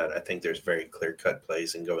 Anything over that, I think there's very clear-cut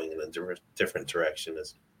plays, and going in a different direction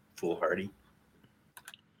is foolhardy.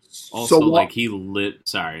 Also, he literally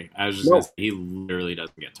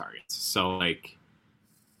doesn't get targets. So,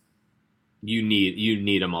 you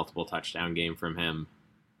need a multiple touchdown game from him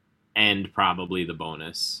and probably the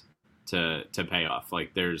bonus to pay off.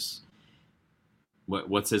 Like there's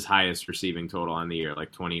what's his highest receiving total on the year?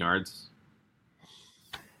 Like 20 yards?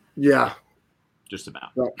 Yeah. Just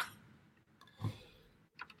about. Right.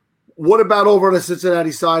 What about over on the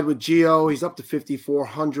Cincinnati side with Gio? He's up to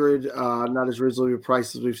 5,400. Not as reasonably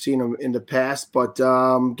priced as we've seen him in the past, but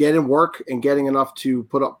getting work and getting enough to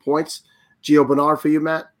put up points. Gio Bernard for you,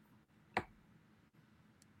 Matt?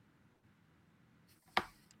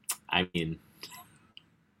 I mean,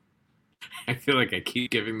 I feel like I keep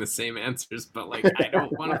giving the same answers, but like I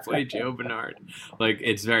don't want to play Gio Bernard. Like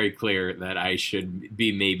it's very clear that I should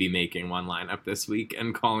be maybe making one lineup this week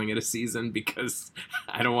and calling it a season because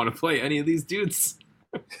I don't want to play any of these dudes.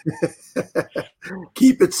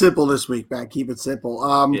 Keep it simple this week, Matt. Keep it simple.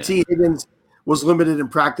 Yeah. T. Higgins was limited in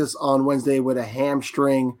practice on Wednesday with a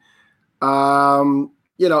hamstring.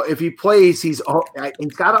 If he plays, he's got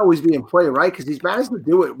to always be in play, right? Because he's managed to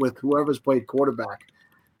do it with whoever's played quarterback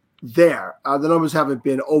there. The numbers haven't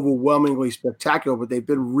been overwhelmingly spectacular, but they've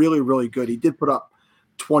been really, really good. He did put up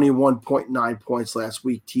 21.9 points last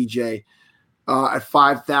week, TJ, at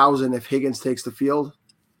 5,000 if Higgins takes the field.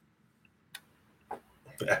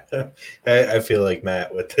 I feel like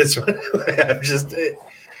Matt with this one. I'm just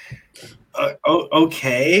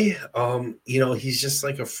okay. He's just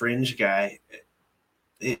like a fringe guy.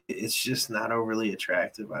 It's just not overly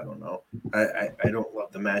attractive. I don't know. I don't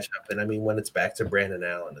love the matchup. And I mean, when it's back to Brandon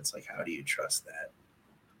Allen, it's like, how do you trust that?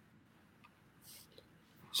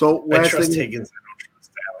 So I trust Higgins. I don't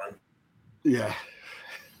trust Allen.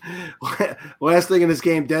 Yeah. Last thing in this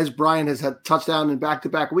game, Dez Bryant has had touchdown in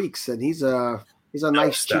back-to-back weeks, and he's a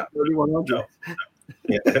nice cheap 3,100. No.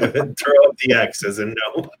 Yeah. Throw up the X as a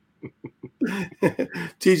no.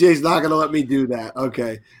 TJ's not going to let me do that.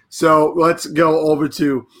 Okay, so let's go over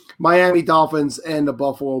to Miami Dolphins and the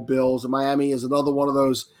Buffalo Bills. Miami is another one of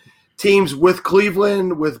those teams with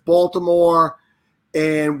Cleveland, with Baltimore,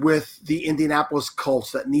 and with the Indianapolis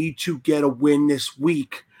Colts that need to get a win this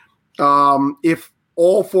week. If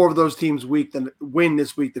all four of those teams win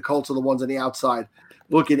this week, the Colts are the ones on the outside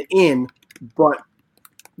looking in, but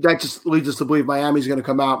that just leads us to believe Miami's going to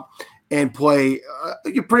come out and play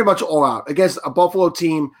pretty much all out against a Buffalo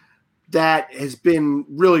team that has been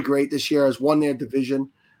really great this year, has won their division.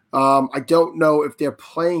 I don't know if they're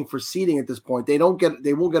playing for seeding at this point. They won't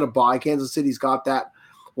get a bye. Kansas City's got that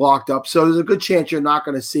locked up. So there's a good chance you're not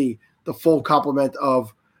going to see the full complement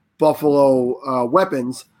of Buffalo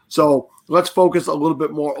weapons. So let's focus a little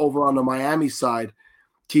bit more over on the Miami side.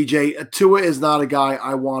 TJ, Tua is not a guy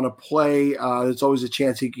I want to play. There's always a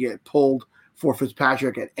chance he could get pulled for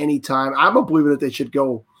Fitzpatrick at any time. I'm a believer that they should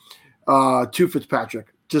go to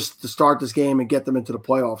Fitzpatrick just to start this game and get them into the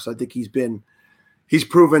playoffs. I think he's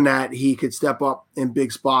proven that he could step up in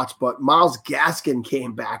big spots. But Myles Gaskin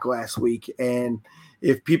came back last week, and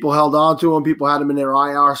if people held on to him, people had him in their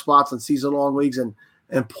IR spots and season-long leagues and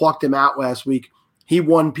plucked him out last week. He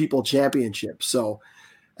won people championships. So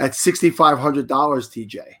at $6,500,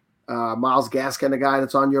 TJ, Myles Gaskin, a guy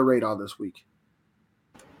that's on your radar this week.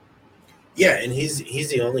 Yeah, and he's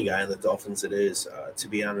the only guy in the Dolphins that is, to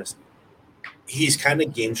be honest. He's kind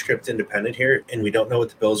of game script independent here, and we don't know what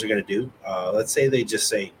the Bills are going to do. Let's say they just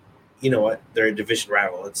say, you know what, they're a division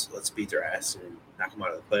rival. Let's beat their ass and knock them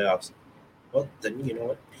out of the playoffs. Well, then you know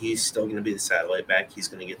what? He's still going to be the satellite back. He's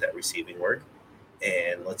going to get that receiving work.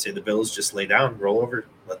 And let's say the Bills just lay down, roll over,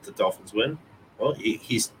 let the Dolphins win. Well,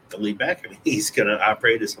 he's the lead back. I mean, he's going to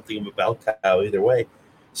operate as something of a bell cow either way.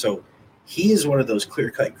 So he is one of those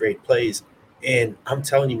clear-cut great plays. And I'm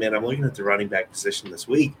telling you, man, I'm looking at the running back position this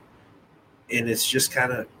week, and it's just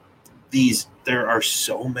kind of there are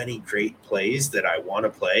so many great plays that I want to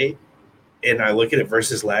play. And I look at it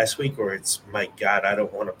versus last week where it's, my God, I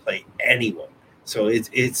don't want to play anyone. So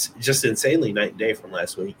it's just insanely night and day from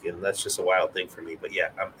last week, and that's just a wild thing for me. But, yeah,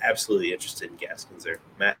 I'm absolutely interested in Gaskins there.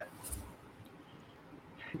 Matt?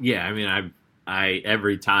 Yeah, I mean, I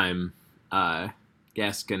every time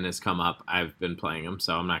Gaskin has come up, I've been playing him,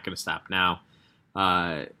 so I'm not going to stop now.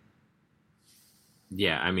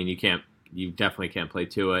 Yeah, I mean, you definitely can't play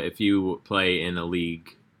Tua. If you play in a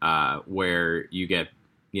league where you get,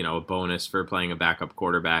 a bonus for playing a backup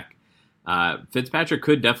quarterback, Fitzpatrick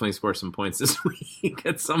could definitely score some points this week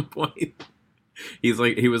at some point. He was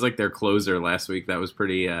like their closer last week. That was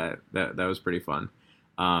pretty that was pretty fun.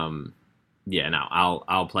 Yeah, no,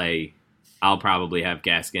 I'll probably have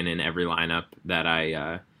Gaskin in every lineup that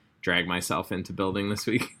I drag myself into building this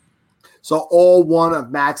week. So all one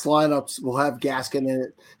of Matt's lineups will have Gaskin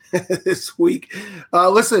in it this week.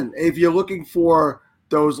 Listen, if you're looking for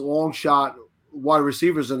those long shot wide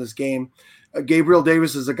receivers in this game, Gabriel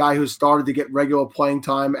Davis is a guy who started to get regular playing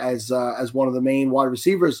time as one of the main wide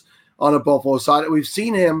receivers on the Buffalo side. We've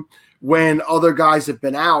seen him when other guys have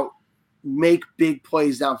been out make big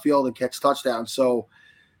plays downfield and catch touchdowns. So,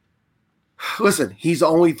 listen, he's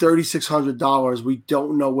only $3,600. We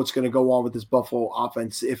don't know what's going to go on with this Buffalo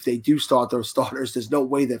offense. If they do start those starters, there's no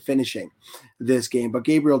way they're finishing this game. But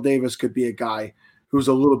Gabriel Davis could be a guy who's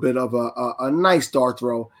a little bit of a nice dart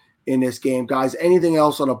throw in this game. Guys, anything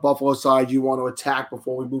else on the Buffalo side you want to attack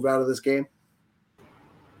before we move out of this game?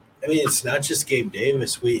 I mean, it's not just Gabe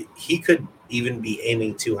Davis. He could even be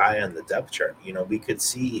aiming too high on the depth chart. You know, we could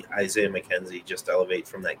see Isaiah McKenzie just elevate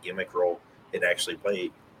from that gimmick role and actually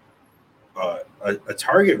play a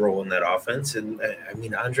target role in that offense. And I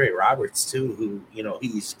mean, Andre Roberts too, who, you know,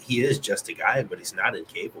 he is just a guy, but he's not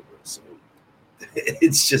incapable. So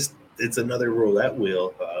it's another roulette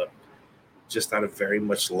wheel, just on a very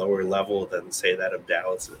much lower level than, say, that of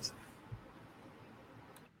Dallas is.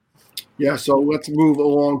 Yeah, so let's move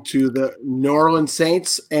along to the New Orleans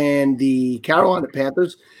Saints and the Carolina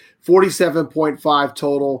Panthers. 47.5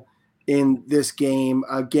 total in this game.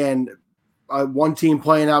 Again, one team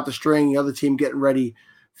playing out the string, the other team getting ready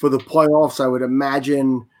for the playoffs. I would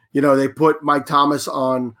imagine, you know, they put Mike Thomas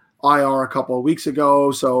on IR a couple of weeks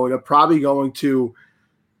ago, so they're probably going to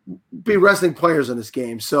be resting players in this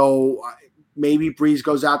game. So maybe Breeze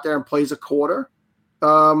goes out there and plays a quarter,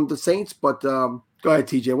 the Saints, but go ahead,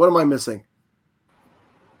 TJ. What am I missing?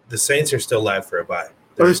 The Saints are still live for a bye.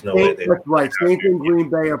 There's no way they. That's right. Saints and Green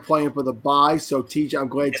Bay are playing for the bye. So TJ, I'm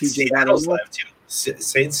glad TJ got Seattle's live too.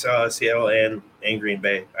 Saints, Seattle, and Green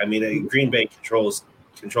Bay. I mean, Green Bay controls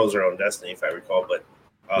their own destiny, if I recall. But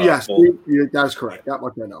yes, that's correct. That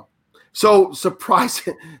much I know. So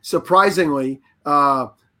surprisingly, the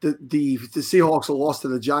Seahawks who lost to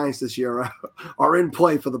the Giants this year are in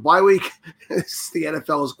play for the bye week. The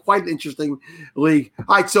NFL is quite an interesting league.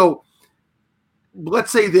 All right, so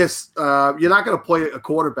let's say this. You're not going to play a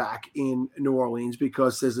quarterback in New Orleans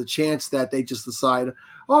because there's a chance that they just decide,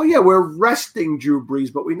 oh, yeah, we're resting Drew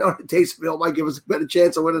Brees, but we know that Taysom Hill might give us a better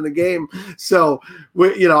chance of winning the game. So,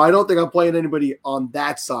 I don't think I'm playing anybody on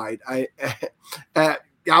that side. Alvin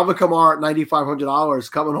Kamara at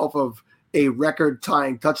 $9,500 coming off of a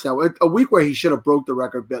record-tying touchdown, a week where he should have broke the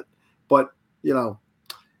record bit, but he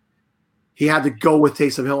had to go with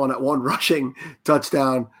Taysom Hill on that one rushing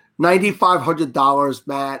touchdown. $9,500,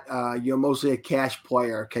 Matt. You're mostly a cash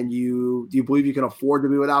player. Do you believe you can afford to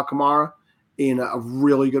be without Kamara in a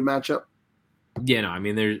really good matchup? Yeah, no. I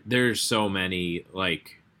mean, there's so many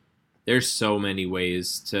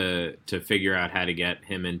ways to figure out how to get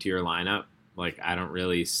him into your lineup. Like, I don't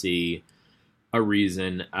really see a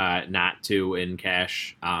reason not to in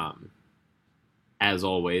cash. As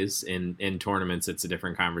always, in tournaments, it's a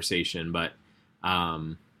different conversation, but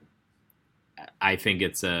I think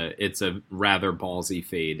it's a rather ballsy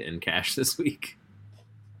fade in cash this week.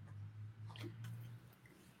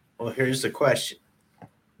 Well, here's the question.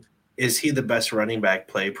 Is he the best running back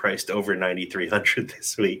play priced over 9,300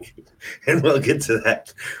 this week? And we'll get to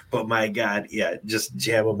that. But my God, yeah, just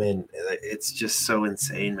jam him in. It's just so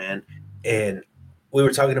insane, man. And we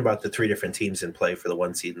were talking about the three different teams in play for the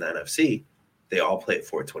 1 seed in the NFC. They all play at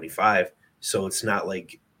 425. So it's not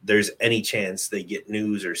like there's any chance they get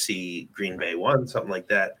news or see Green Bay 1, something like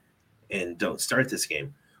that, and don't start this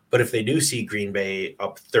game. But if they do see Green Bay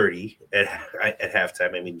up 30 at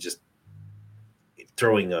halftime, I mean, just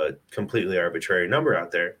throwing a completely arbitrary number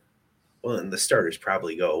out there, well, then the starters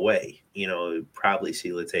probably go away. Probably see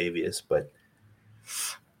Latavius, but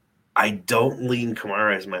I don't lean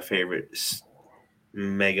Kamara as my favorite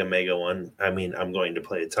mega one. I mean, I'm going to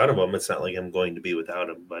play a ton of them. It's not like I'm going to be without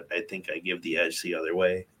him, but I think I give the edge the other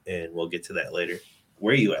way, and we'll get to that later.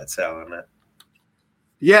 Where are you at, Sal, on that?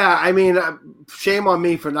 Yeah, I mean, shame on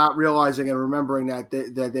me for not realizing and remembering that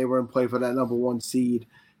they were in play for that number 1 seed.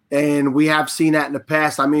 And we have seen that in the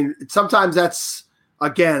past. I mean, sometimes that's,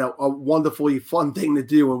 again, a wonderfully fun thing to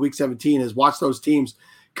do in Week 17 is watch those teams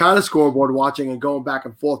kind of scoreboard watching and going back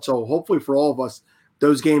and forth. So hopefully for all of us,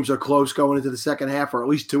 those games are close going into the second half, or at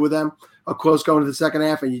least 2 of them are close going into the second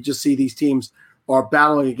half, and you just see these teams are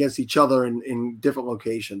battling against each other in different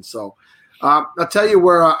locations. So I'll tell you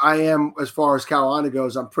where I am as far as Carolina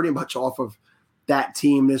goes. I'm pretty much off of that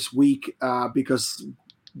team this week because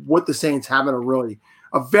with the Saints having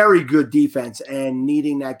a very good defense and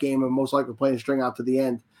needing that game and most likely playing a string out to the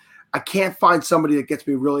end, I can't find somebody that gets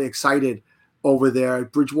me really excited over there.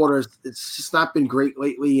 Bridgewater, it's just not been great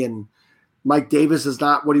lately, and Mike Davis is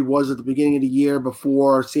not what he was at the beginning of the year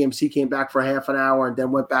before CMC came back for half an hour and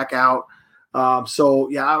then went back out. So,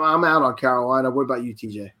 yeah, I'm out on Carolina. What about you,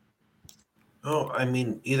 TJ? Oh, I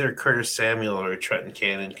mean, either Curtis Samuel or Trenton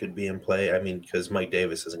Cannon could be in play. I mean, because Mike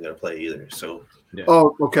Davis isn't going to play either. So, Yeah.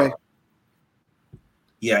 Oh, okay.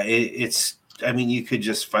 yeah, it's. I mean, you could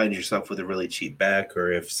just find yourself with a really cheap back,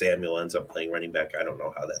 or if Samuel ends up playing running back, I don't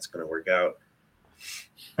know how that's going to work out.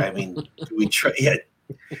 I mean, do we try? Yeah,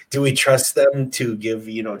 do we trust them to give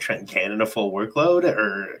Trenton Cannon a full workload,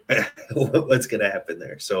 or what's going to happen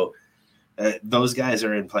there? So those guys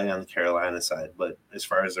are in play on the Carolina side, but as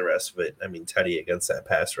far as the rest of it, I mean, Teddy against that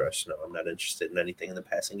pass rush, no, I'm not interested in anything in the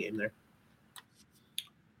passing game there.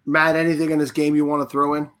 Matt, anything in this game you want to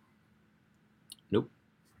throw in? Nope.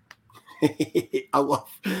 I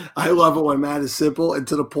love it when Matt is simple and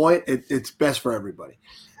to the point. It's best for everybody.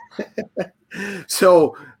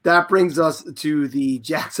 So that brings us to the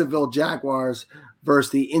Jacksonville Jaguars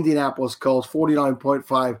versus the Indianapolis Colts,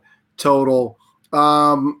 49.5 total.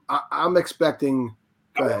 I'm expecting.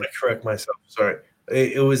 I want to correct myself. Sorry.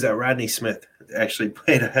 It was that Rodney Smith actually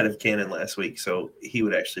played ahead of Cannon last week, so he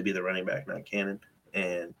would actually be the running back, not Cannon.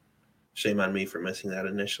 And shame on me for missing that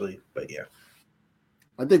initially, but yeah.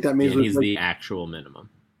 I think that means he's the actual minimum.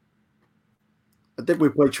 I think we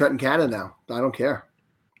play Trenton Cannon now. I don't care.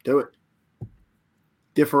 Do it.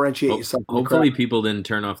 Differentiate yourself. Hopefully people didn't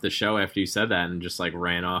turn off the show after you said that and just like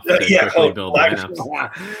ran off to quickly build lineups.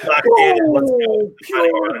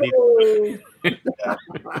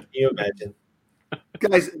 Can you imagine?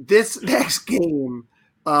 Guys, this next game,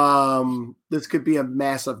 this could be a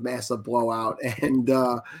massive, massive blowout. And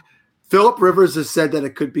Phillip Rivers has said that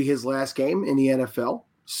it could be his last game in the NFL.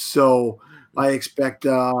 So I expect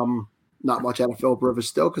not much out of Phillip Rivers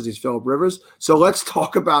still because he's Phillip Rivers. So let's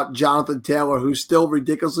talk about Jonathan Taylor, who's still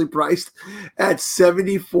ridiculously priced at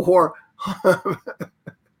 74.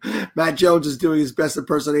 Matt Jones is doing his best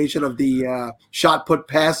impersonation of the shot put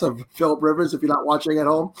pass of Phillip Rivers, if you're not watching at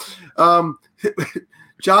home.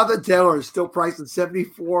 Jonathan Taylor is still priced at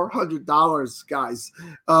 $7,400, guys.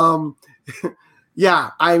 Yeah,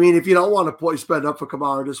 I mean, if you don't want to spend up for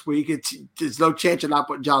Kamara this week, there's no chance you're not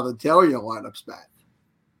putting Jonathan Taylor in your lineups, Matt.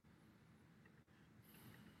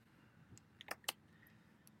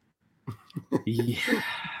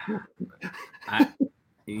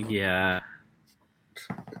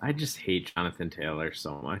 I just hate Jonathan Taylor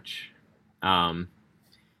so much. I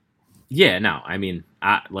mean,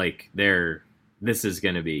 this is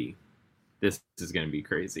gonna be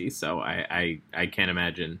crazy. So I can't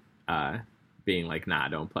imagine being like, nah,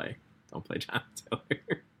 don't play Jonathan Taylor.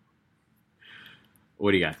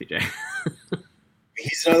 What do you got, TJ?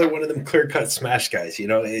 He's another one of them clear-cut smash guys,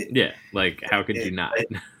 how could you not?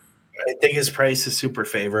 I think his price is super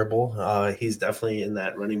favorable. He's definitely in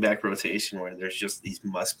that running back rotation where there's just these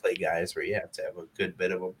must-play guys where you have to have a good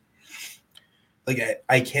bit of them. Like,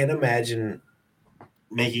 I can't imagine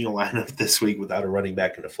making a lineup this week without a running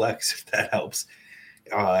back in the flex, if that helps.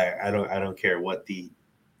 I don't care what the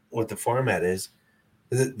format is.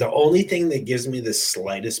 The only thing that gives me the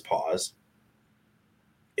slightest pause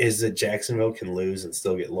is that Jacksonville can lose and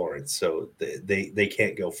still get Lawrence. So they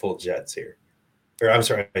can't go full Jets here. Or I'm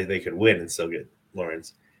sorry, they could win and still get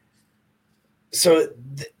Lawrence. So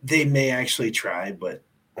they may actually try, but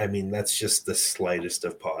I mean, that's just the slightest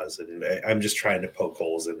of pause. And I'm just trying to poke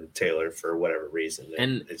holes in Taylor for whatever reason.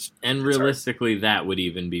 And realistically, that would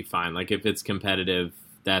even be fine. Like if it's competitive,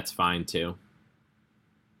 that's fine too.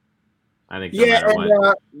 I think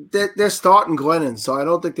they're starting Glennon, so I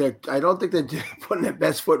don't think they're putting their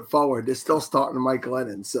best foot forward. They're still starting Mike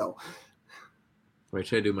Glennon. So wait,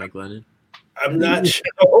 should I do Mike Glennon? I'm not sure.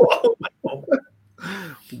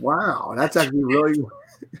 Wow, that's actually really.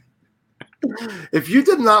 If you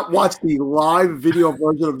did not watch the live video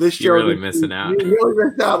version of this show, you're really missing out. You really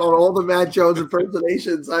missed out on all the Matt Jones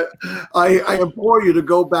impersonations. I implore you to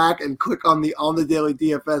go back and click on the Daily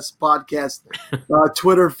DFS podcast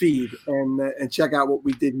Twitter feed and check out what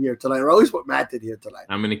we did here tonight, or at least what Matt did here tonight.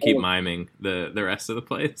 I'm going to keep miming the rest of the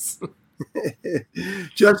plays.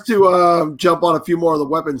 Just to jump on a few more of the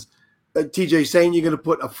weapons, TJ saying you're going to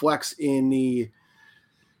put a flex in a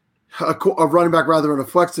running back rather than a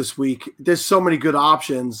flex this week. There's so many good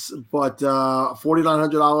options, but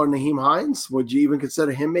 $4,900 Nyheim Hines, would you even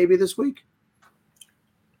consider him maybe this week?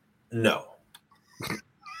 No.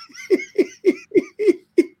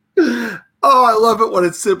 Oh, I love it when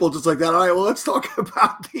it's simple, just like that. All right, well, let's talk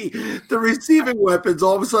about the receiving weapons.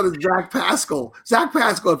 All of a sudden, Zach Pascal. Zach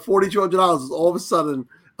Pascal at $4,200 is all of a sudden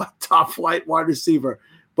a top flight wide receiver.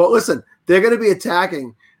 But listen, they're going to be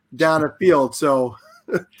attacking down the field. So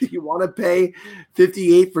do you want to pay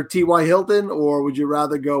 $58 for T.Y. Hilton, or would you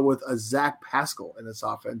rather go with a Zach Pascal in this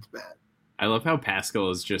offense, Matt? I love how Pascal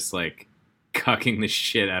is just like cucking the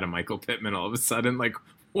shit out of Michael Pittman all of a sudden. Like,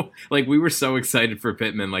 like we were so excited for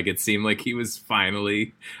Pittman. Like it seemed like he was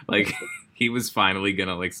finally like he was finally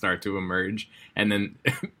gonna like start to emerge, and then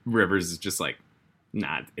Rivers is just like,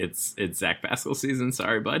 nah, it's Zach Pascal season.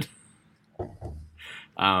 Sorry, bud.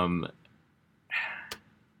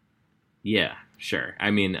 Yeah, sure.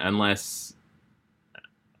 I mean, unless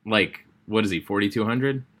like what is he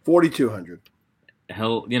 4,200? 4,200.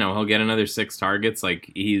 He'll get another 6 targets.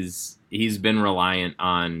 Like he's been reliant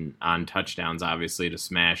on touchdowns obviously to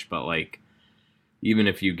smash, but like even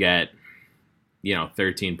if you get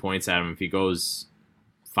 13 points out of him, if he goes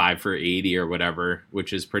 5 for 80 or whatever,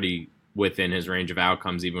 which is pretty within his range of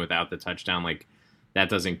outcomes even without the touchdown, like that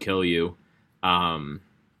doesn't kill you.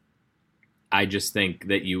 I just think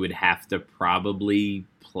that you would have to probably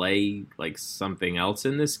play like something else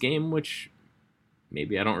in this game, which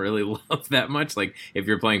maybe I don't really love that much. Like if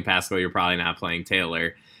you're playing Pascal, you're probably not playing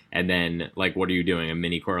Taylor. And then like, what are you doing? A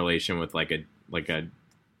mini correlation with like a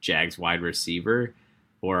Jags wide receiver?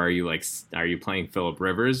 Or are you playing Phillip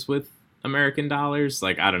Rivers with American dollars?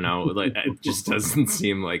 Like, I don't know. Like it just doesn't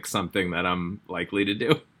seem like something that I'm likely to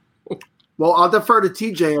do. Well, I'll defer to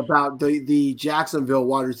TJ about the Jacksonville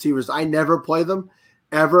wide receivers. I never play them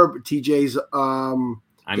ever. But TJ's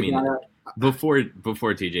before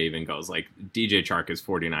TJ even goes, like DJ Chark is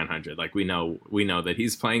 4,900. Like we know that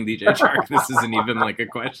he's playing DJ Chark. This isn't even like a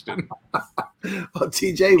question. Well,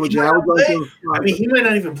 TJ, would you have I mean, he might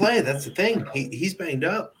not even play. That's the thing. He's banged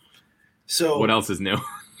up. So what else is new?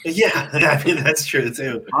 Yeah, I mean that's true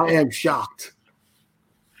too. I am shocked.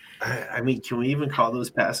 I mean, can we even call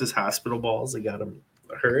those passes hospital balls that got him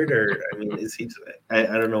hurt? Or, I mean, is he – I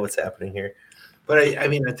don't know what's happening here. But, I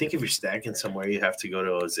mean, I think if you're stacking somewhere, you have to go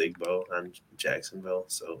to Ozigbo on Jacksonville.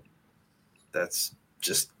 So that's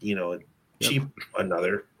just, cheap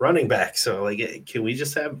another running back. So, like, can we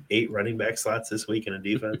just have 8 running back slots this week in a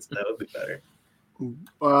defense? That would be better.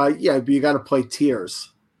 Yeah, but you got to play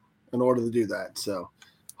tiers in order to do that. So,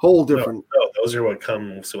 whole different – No, those are what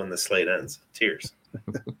comes when the slate ends, tiers.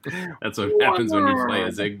 That's what happens when you play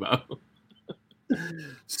a Zigbo.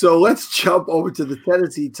 So let's jump over to the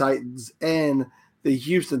Tennessee Titans and the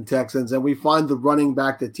Houston Texans, and we find the running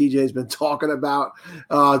back that TJ has been talking about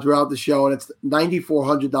throughout the show, and it's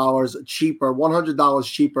 $9,400 cheaper, $100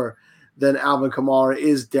 cheaper than Alvin Kamara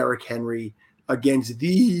is Derrick Henry against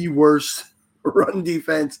the worst run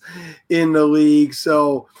defense in the league.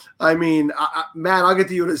 So, I mean, Matt, I'll get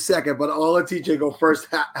to you in a second, but I'll let TJ go first.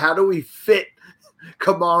 How do we fit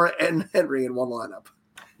Kamara and Henry in one lineup?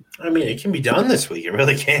 I mean, it can be done this week. It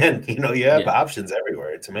really can. You have options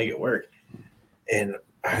everywhere to make it work. And,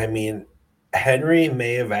 I mean, Henry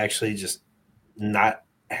may have actually just not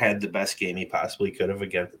had the best game he possibly could have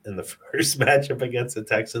again in the first matchup against the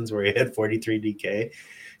Texans where he had 43 DK.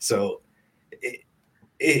 So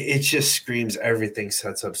it just screams everything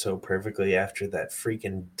sets up so perfectly after that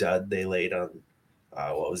freaking dud they laid on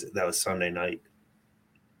what was it? That was Sunday night.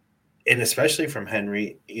 And especially from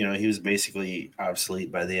Henry, he was basically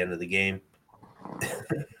obsolete by the end of the game.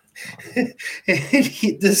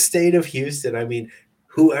 The state of Houston, I mean,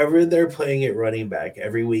 whoever they're playing at running back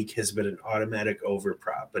every week has been an automatic over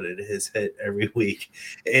prop, but it has hit every week.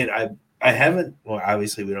 And I haven't, well,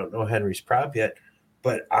 obviously we don't know Henry's prop yet,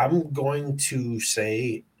 but I'm going to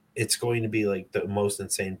say it's going to be like the most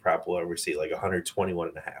insane prop we'll ever see, like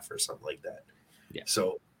 121.5 or something like that. Yeah.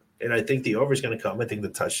 So, and I think the over is going to come. I think the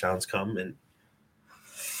touchdowns come. And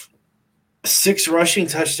 6 rushing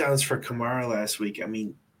touchdowns for Kamara last week. I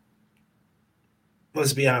mean,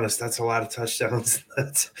 let's be honest, that's a lot of touchdowns.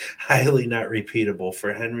 That's highly not repeatable.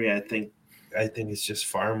 For Henry, I think it's just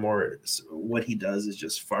far more – what he does is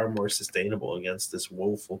just far more sustainable against this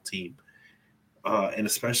woeful team. And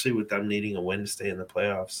especially with them needing a win to stay in the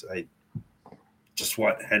playoffs, I just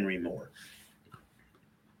want Henry more.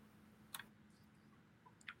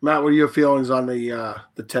 Matt, what are your feelings on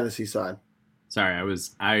the Tennessee side? Sorry,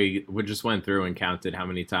 I just went through and counted how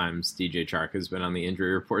many times DJ Chark has been on the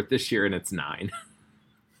injury report this year, and it's 9.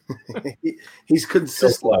 He's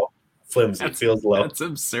consistent. Flimsy. Feels low. That's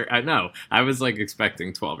absurd. I know. I was like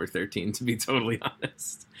expecting 12 or 13, to be totally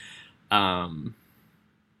honest.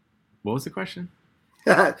 What was the question?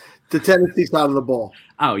 The Tennessee side of the ball.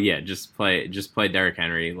 Oh yeah, just play Derrick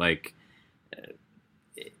Henry. Like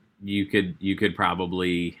you could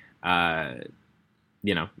probably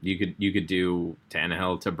you could do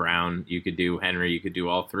Tannehill to Brown, you could do Henry, you could do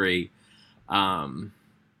all 3. I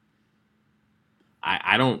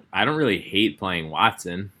don't really hate playing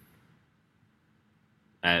Watson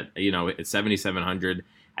at 7,700.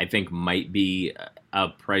 I think might be a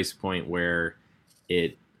price point where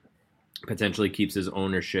it potentially keeps his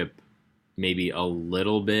ownership maybe a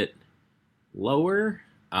little bit lower.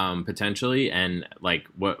 potentially. And like,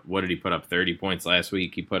 what did he put up? 30 points last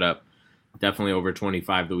week. He put up definitely over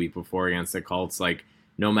 25 the week before against the Colts. Like,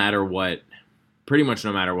 pretty much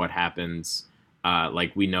no matter what happens,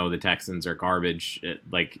 like we know the Texans are garbage.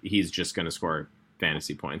 Like he's just going to score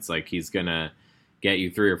fantasy points. Like he's going to get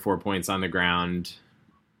you 3 or 4 points on the ground,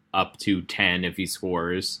 up to 10 if he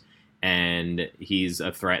scores, and he's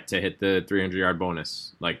a threat to hit the 300-yard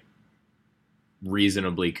bonus, like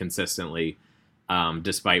reasonably consistently,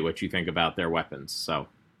 despite what you think about their weapons. So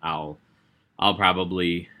I'll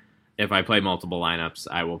probably, if I play multiple lineups,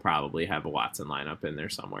 I will probably have a Watson lineup in there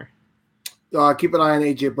somewhere. Keep an eye on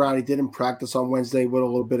A.J. Brown. He didn't practice on Wednesday with a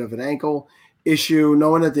little bit of an ankle issue.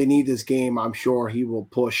 Knowing that they need this game, I'm sure he will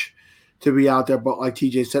push to be out there. But like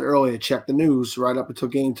TJ said earlier, check the news right up until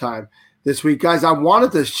game time this week. Guys, I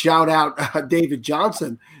wanted to shout out David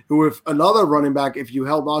Johnson, who, if another running back, if you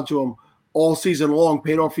held on to him all season long,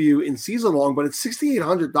 paid off for you in season long, but it's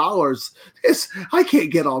 $6,800. I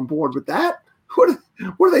can't get on board with that. What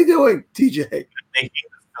are they doing, TJ? Making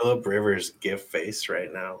Phillip Rivers give face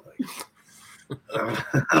right now.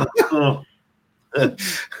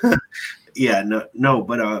 Yeah, no,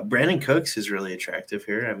 but Brandon Cooks is really attractive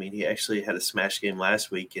here. I mean, he actually had a smash game last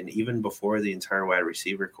week, and even before the entire wide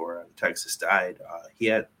receiver core on Texas died,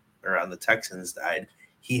 on the Texans died,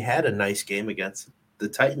 he had a nice game against the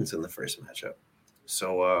Titans in the first matchup.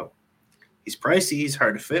 So he's pricey, he's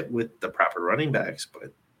hard to fit with the proper running backs,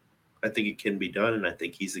 but I think it can be done, and I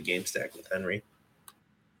think he's the game stack with Henry.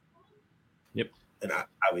 Yep. And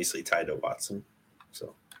obviously tied to Watson.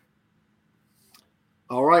 So.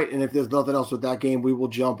 All right, and if there's nothing else with that game, we will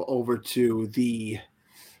jump over to the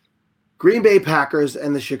Green Bay Packers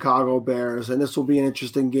and the Chicago Bears. And this will be an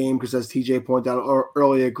interesting game because, as TJ pointed out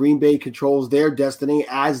earlier, Green Bay controls their destiny,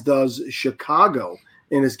 as does Chicago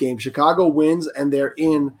in this game. Chicago wins, and they're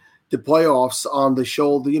in the playoffs on the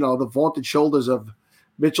shoulder, the vaunted shoulders of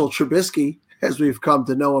Mitchell Trubisky, as we've come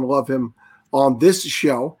to know and love him on this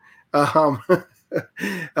show. All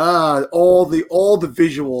the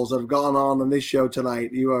visuals that have gone on this show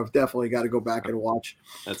tonight, you have definitely got to go back and watch.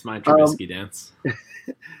 That's my Trubisky dance.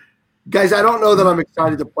 Guys, I don't know that I'm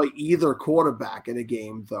excited to play either quarterback in a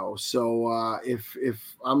game, though. So if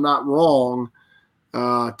I'm not wrong,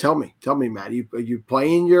 tell me, Matt, are you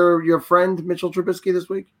playing your friend Mitchell Trubisky this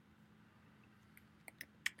week?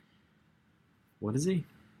 What is he?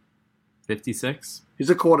 56? He's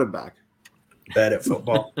a quarterback. Bad at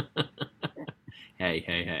football.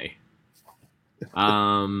 Hey.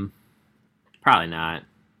 Probably not.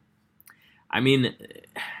 I mean,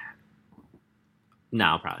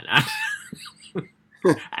 no, probably not.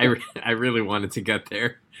 I really wanted to get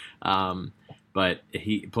there. But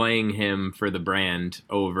playing him for the brand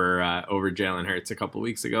over Jalen Hurts a couple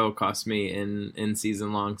weeks ago cost me in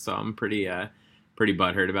season long, so I'm pretty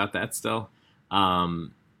butthurt about that still.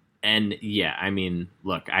 And yeah, I mean,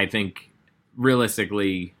 look, I think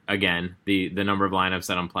realistically, again, the number of lineups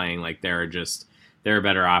that I'm playing, like there are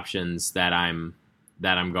better options that I'm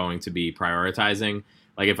going to be prioritizing.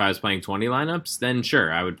 Like if I was playing 20 lineups, then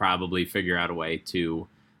sure, I would probably figure out a way to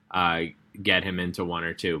get him into 1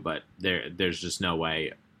 or 2, but there's just no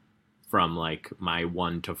way from like my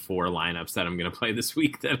 1 to 4 lineups that I'm going to play this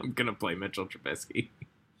week that I'm going to play Mitchell Trubisky.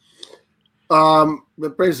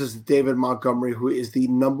 That brings us to David Montgomery, who is the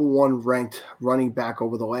number 1 ranked running back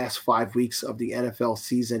over the last 5 weeks of the NFL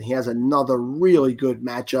season. He has another really good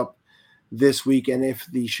matchup this week, and if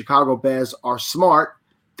the Chicago Bears are smart,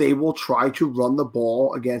 they will try to run the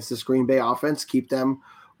ball against this Green Bay offense, keep them.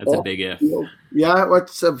 That's a big if. Yeah,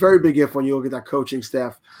 it's a very big if when you look at that coaching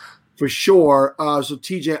staff, for sure. So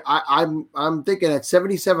TJ, I'm thinking at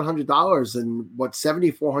 $7,700 and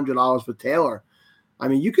 $7,400 for Taylor. I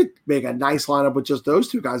mean, you could make a nice lineup with just those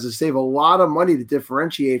two guys and save a lot of money to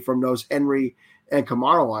differentiate from those Henry and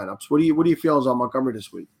Kamara lineups. What do you feel on Montgomery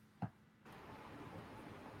this week?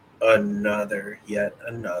 Yet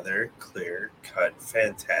another clear-cut,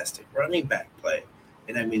 fantastic running back play.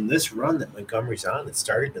 And I mean, this run that Montgomery's on, it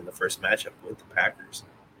started in the first matchup with the Packers.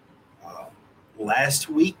 Last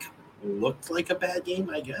week looked like a bad game,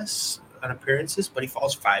 I guess, on appearances, but he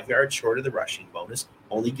falls 5 yards short of the rushing bonus,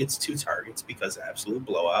 only gets 2 targets because of absolute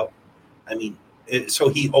blowout. I mean, so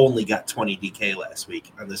he only got 20 DK last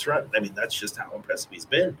week on this run. I mean, that's just how impressive he's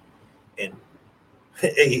been. And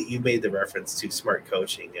you made the reference to smart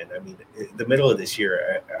coaching. And I mean, the middle of this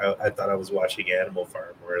year, I thought I was watching Animal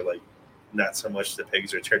Farm, where like not so much the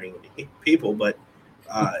pigs are turning into people, but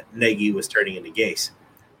Nagy was turning into Gase.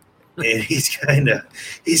 And he's kind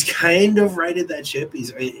of righted that ship.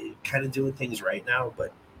 He's kind of doing things right now,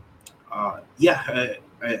 but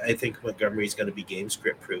I think Montgomery's going to be game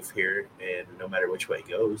script proof here, and no matter which way it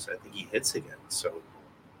goes, I think he hits again. So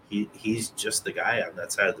he's just the guy on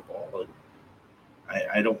that side of the ball. And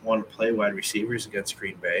I don't want to play wide receivers against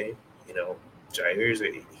Green Bay. Jair's,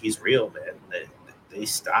 he's real, man. They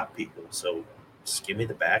stop people. So just give me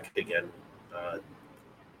the back again. And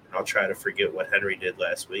I'll try to forget what Henry did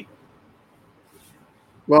last week.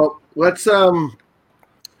 Well, let's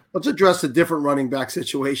address a different running back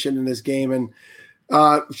situation in this game. And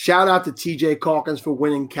shout out to TJ Calkins for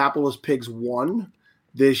winning Capitalist Pigs 1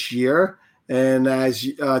 this year. And as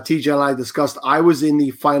TJ and I discussed, I was in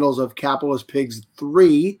the finals of Capitalist Pigs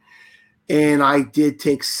 3, and I did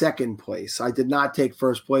take second place. I did not take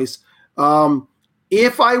first place.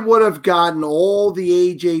 If I would have gotten all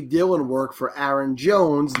the A.J. Dillon work for Aaron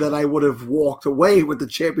Jones, then I would have walked away with the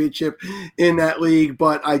championship in that league.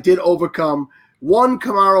 But I did overcome one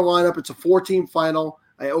Kamara lineup. It's a 4-team final.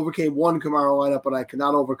 I overcame one Kamara lineup, but I could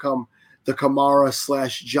not overcome the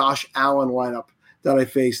Kamara/Josh Allen lineup that I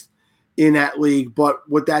faced in that league. But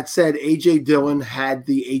with that said, A.J. Dillon had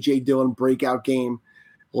the A.J. Dillon breakout game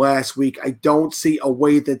last week. I don't see a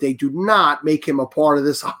way that they do not make him a part of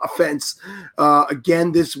this offense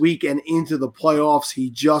again this week and into the playoffs. He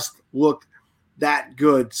just looked that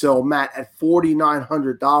good. So, Matt, at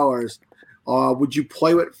 $4,900, would you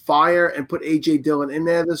play with fire and put A.J. Dillon in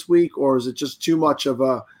there this week, or is it just too much of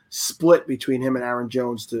a split between him and Aaron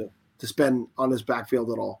Jones to spend on his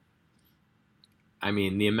backfield at all? I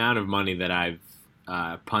mean, the amount of money that I've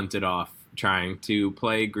punted off trying to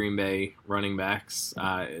play Green Bay running backs,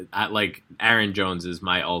 like Aaron Jones is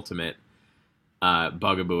my ultimate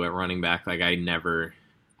bugaboo at running back. Like I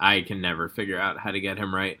can never figure out how to get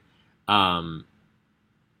him right. I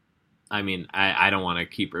mean, I don't want to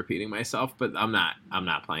keep repeating myself, but I'm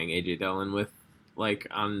not playing AJ Dillon with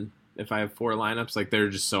if I have 4 lineups. Like there are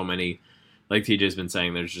just so many, like TJ's been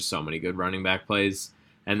saying, there's just so many good running back plays,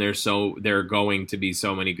 and there are going to be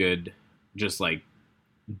so many good, just like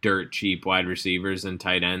dirt cheap wide receivers and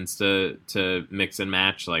tight ends to mix and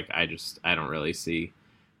match. Like I don't really see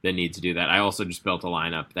the need to do that. I also just built a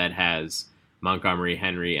lineup that has Montgomery,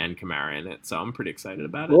 Henry, and Kamara in it, so I'm pretty excited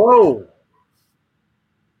about it. Whoa!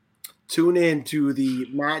 Tune in to the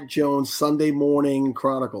Matt Jones Sunday Morning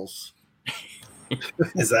Chronicles.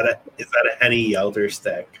 Is that a Henny Yelder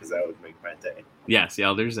stack? Because that would make my day. Yes,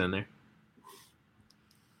 Yelder's in there.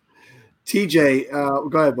 TJ,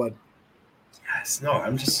 go ahead, bud. Yes, no,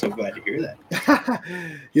 I'm just so glad to hear that.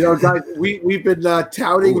 Guys, we've been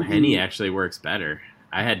touting. Ooh, Henny actually works better.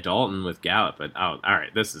 I had Dalton with Gallup, but all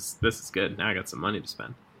right, this is good. Now I got some money to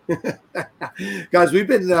spend. Guys, we've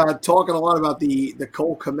been talking a lot about the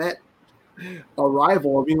Cole Kmet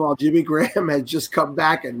arrival. Meanwhile, Jimmy Graham had just come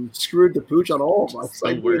back and screwed the pooch on all of us.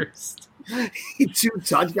 The worst. 2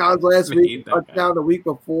 touchdowns last week, touchdown the week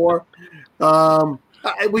before.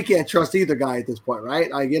 We can't trust either guy at this point, right?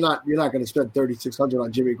 You're not going to spend $3,600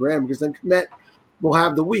 on Jimmy Graham because then Kmet will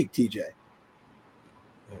have the week. TJ,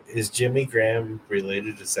 is Jimmy Graham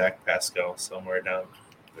related to Zach Pascal somewhere down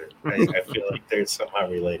there? I feel like they're somehow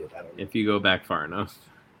related. I don't know. If you go back far enough.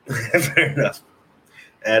 Fair enough.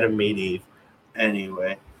 Adam Meade.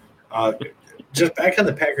 Anyway, just back on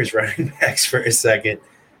the Packers running backs for a second.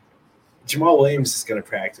 Jamal Williams is going to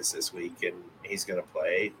practice this week, and he's going to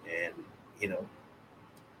play. And,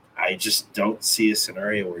 I just don't see a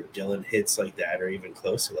scenario where Dillon hits like that or even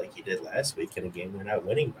closer like he did last week in a game they're not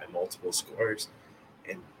winning by multiple scores.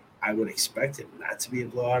 And I would expect it not to be a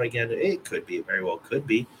blowout again. It could be. It very well could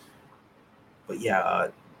be. But, yeah,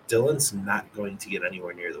 Dillon's not going to get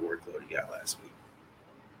anywhere near the workload he got last week.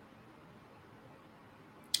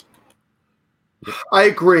 I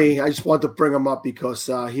agree. I just wanted to bring him up because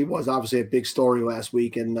he was obviously a big story last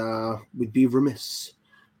week, and we'd be remiss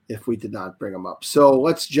if we did not bring him up. So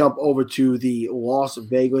let's jump over to the Las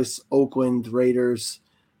Vegas Oakland Raiders,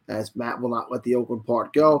 as Matt will not let the Oakland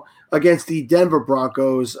part go, against the Denver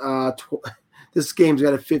Broncos. This game's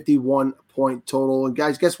got a 51-point total. And,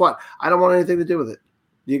 guys, guess what? I don't want anything to do with it.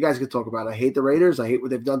 You guys can talk about it. I hate the Raiders. I hate what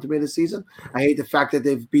they've done to me this season. I hate the fact that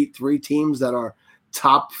they've beat 3 teams that are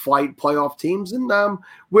top flight playoff teams, and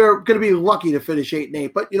we're going to be lucky to finish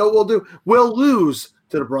 8-8. But you know what we'll do? We'll lose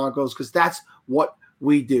to the Broncos because that's what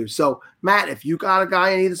we do. So, Matt, if you got a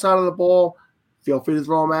guy on either side of the ball, feel free to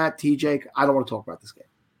throw him at TJ. I don't want to talk about this game.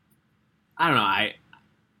 I don't know. I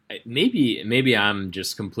maybe I'm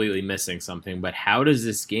just completely missing something, but how does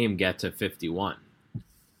this game get to 51?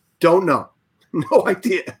 Don't know. No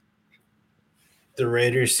idea. The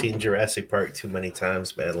Raiders seen Jurassic Park too many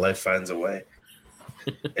times, man. Life finds a way.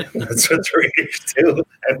 That's what the Raiders do.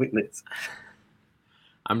 I mean,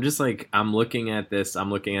 I'm just like, I'm looking at this,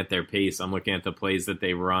 I'm looking at their pace, I'm looking at the plays that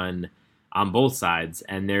they run on both sides,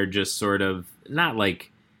 and they're just sort of not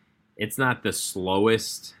like, it's not the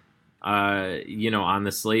slowest, on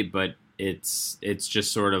the slate, but it's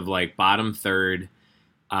just sort of like bottom third.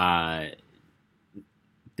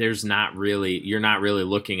 There's not really, you're not really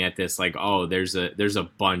looking at this like, oh, there's a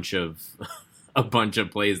bunch of a bunch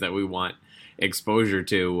of plays that we want exposure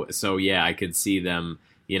to. So yeah, I could see them.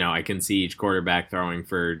 I can see each quarterback throwing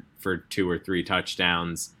for 2 or 3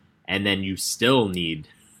 touchdowns, and then you still need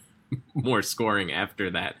more scoring after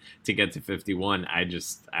that to get to 51. I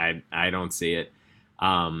don't see it.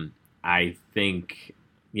 I think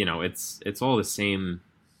it's all the same.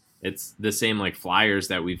 It's the same like flyers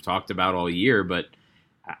that we've talked about all year, but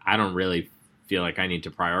I don't really feel like I need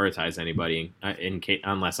to prioritize anybody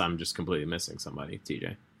unless I'm just completely missing somebody.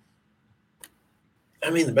 TJ. I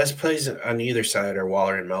mean, the best plays on either side are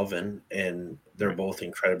Waller and Melvin, and they're both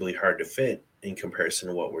incredibly hard to fit in comparison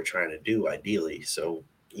to what we're trying to do ideally. So,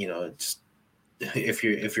 it's if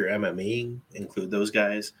you're MME, include those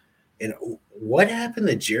guys. And what happened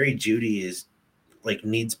that Jerry Jeudy is like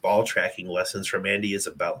needs ball tracking lessons from Andy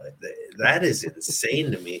Isabella? That is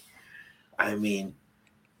insane to me. I mean,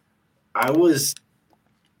 I was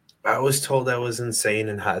told I was insane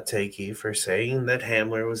and hot takey for saying that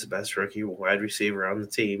Hamler was the best rookie wide receiver on the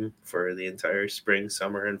team for the entire spring,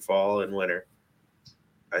 summer, and fall and winter.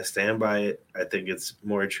 I stand by it. I think it's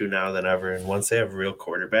more true now than ever. And once they have a real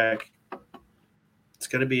quarterback, it's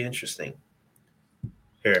going to be interesting.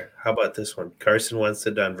 Here, how about this one? Carson Wentz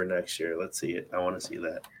to Denver next year. Let's see it. I want to see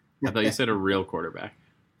that. I thought you said a real quarterback.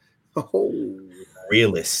 Oh,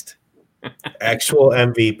 realist. Actual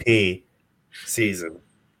MVP season.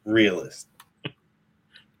 Realist.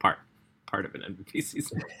 Part of an MVP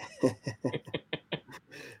season.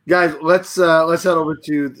 Guys, let's head over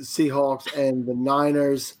to the Seahawks and the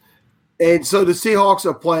Niners. And so the Seahawks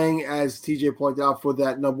are playing, as TJ pointed out, for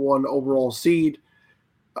that number 1 overall seed.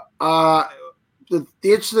 The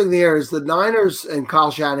interesting thing here is the Niners and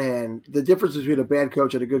Kyle Shanahan, the difference between a bad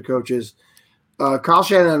coach and a good coach is Kyle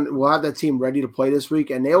Shanahan will have that team ready to play this week,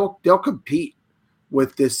 and they'll compete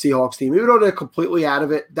with this Seahawks team. Even though they're completely out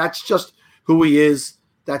of it, that's just who he is.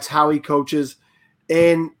 That's how he coaches.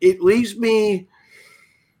 And it leaves me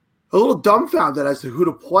a little dumbfounded as to who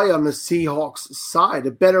to play on the Seahawks side.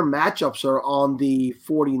 The better matchups are on the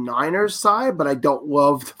 49ers side, but I don't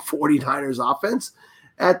love the 49ers offense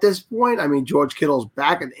at this point. I mean, George Kittle's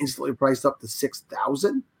back and instantly priced up to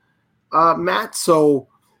 6,000, Matt. So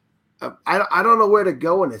I don't know where to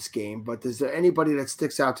go in this game, but is there anybody that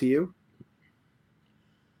sticks out to you?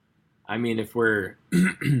 I mean, if we're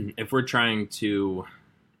if we're trying to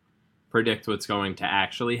predict what's going to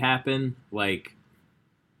actually happen, like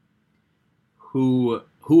who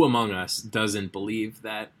among us doesn't believe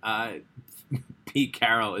that Pete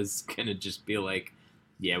Carroll is gonna just be like,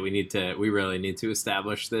 yeah, we really need to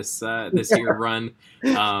establish this year run,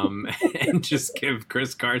 and just give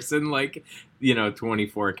Chris Carson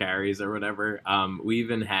 24 carries or whatever. We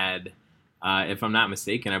even had, if I'm not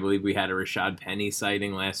mistaken, I believe we had a Rashad Penny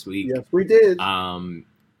sighting last week. Yes, we did.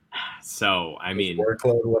 So I mean, his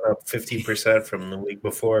workload went up 50% from the week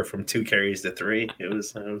before, from 2 carries to 3. It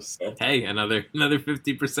was hey, another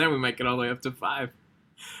 50%. We might get all the way up to 5.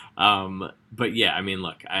 But yeah, I mean,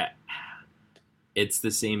 look, it's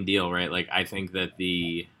the same deal, right? Like, I think that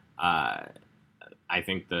the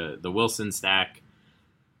Wilson stack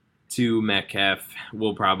to Metcalf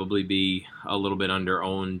will probably be a little bit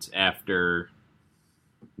under-owned after,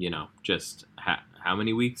 just how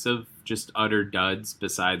many weeks of just utter duds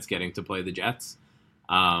besides getting to play the Jets,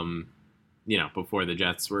 before the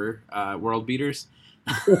Jets were world beaters.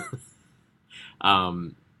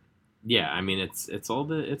 Yeah, I mean, it's all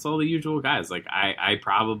the usual guys. Like, I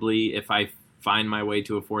probably, if I find my way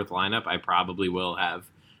to a 4th lineup, I probably will have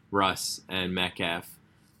Russ and Metcalf,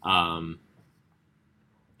 and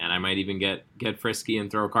I might even get frisky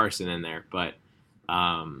and throw Carson in there. But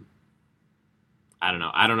I don't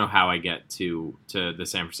know. I don't know how I get to the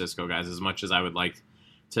San Francisco guys as much as I would like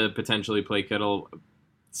to potentially play Kittle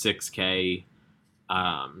 6K.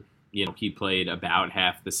 He played about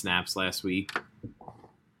half the snaps last week.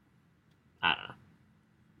 I don't know.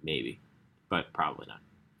 Maybe, but probably not.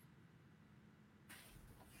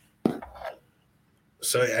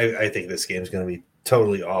 So I think this game's going to be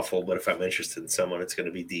totally awful, but if I'm interested in someone, it's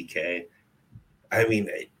going to be DK. I mean,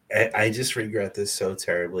 I just regret this so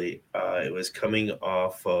terribly. It was coming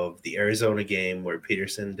off of the Arizona game where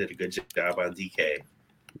Peterson did a good job on DK.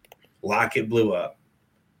 Lockett blew up.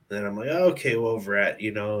 then I'm like, oh, okay, well, Verrett,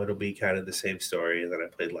 it'll be kind of the same story. And then I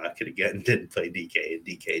played Lockett again, didn't play DK, and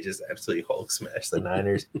DK just absolutely Hulk smashed the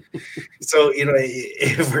Niners. So,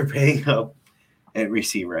 if we're paying up at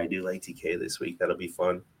receiver, I do like DK this week. That'll be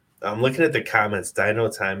fun. I'm looking at the comments. Dino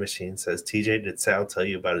Time Machine says, TJ, did Sal tell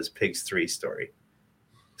you about his Pigs 3 story?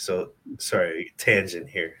 So, sorry, tangent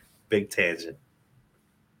here. Big tangent.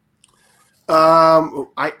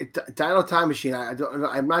 Dino Time Machine.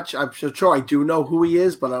 I'm sure I do know who he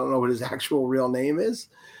is, but I don't know what his actual real name is.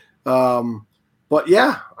 But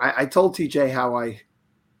yeah, I told TJ how I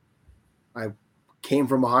came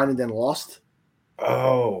from behind and then lost.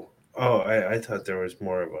 I thought there was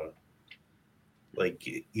more of a, like,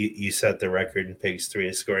 you set the record in Pigs 3,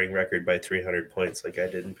 a scoring record by 300 points, like I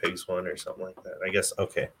did in Pigs 1 or something like that. I guess.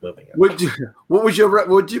 Okay, moving on. What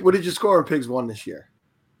did you score in Pigs 1 this year?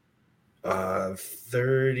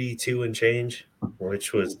 32 and change,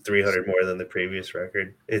 which was 300 more than the previous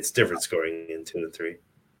record. It's different scoring in 2 and 3.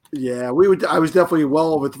 Yeah, I was definitely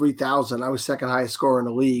well over 3,000. I was second highest scorer in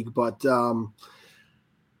the league, but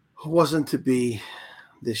wasn't to be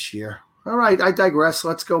this year. All right, I digress.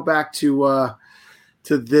 Let's go back to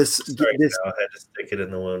this. Sorry, I had to stick it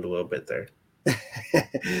in the wound a little bit there.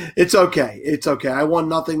 It's okay. I won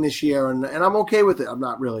nothing this year, and I'm okay with it. I'm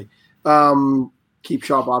not really. Keep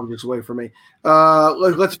sharp objects away from me.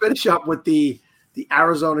 Let's finish up with the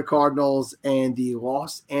Arizona Cardinals and the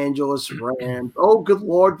Los Angeles Rams. Oh, good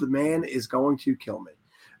Lord, the man is going to kill me.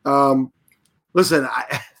 Listen,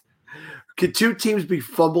 could two teams be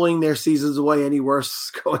fumbling their seasons away any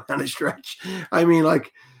worse going down a stretch? I mean,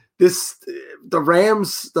 like this, the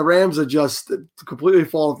Rams are just completely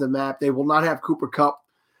fall off the map. They will not have Cooper Kupp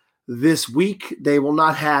this week. They will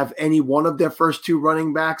not have any one of their first two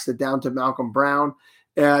running backs. They're down to Malcolm Brown,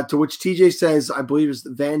 to which TJ says, I believe it's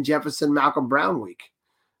Van Jefferson, Malcolm Brown week.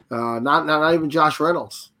 Not even Josh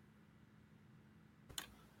Reynolds.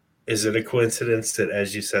 Is it a coincidence that,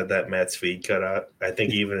 as you said, that Matt's feed cut out? I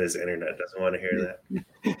think even his internet doesn't want to hear that.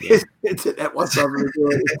 His internet wants something to do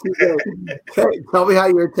with it. Hey, tell me how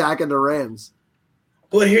you're attacking the Rams.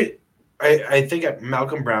 Well, here, I think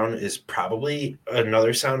Malcolm Brown is probably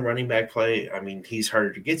another sound running back play. I mean, he's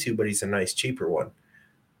harder to get to, but he's a nice, cheaper one.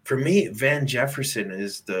 For me, Van Jefferson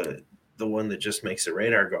is the one that just makes the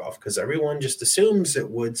radar go off, because everyone just assumes that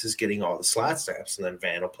Woods is getting all the slot snaps and then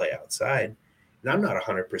Van will play outside. And I'm not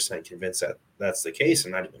 100% convinced that that's the case.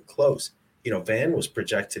 I'm not even close. Van was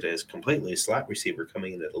projected as completely a slot receiver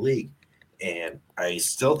coming into the league, and I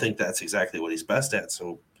still think that's exactly what he's best at.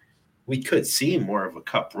 So we could see more of a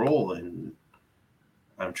Kupp role, and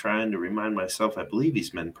I'm trying to remind myself, I believe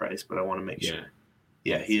he's min-priced, but I want to make sure.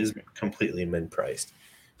 Yeah, he is completely min-priced.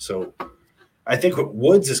 So I think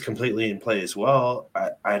Woods is completely in play as well.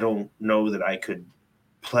 I don't know that I could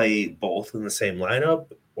play both in the same lineup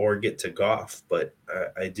or get to Goff, but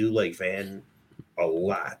I do like Van a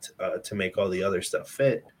lot to make all the other stuff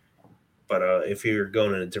fit. But if you're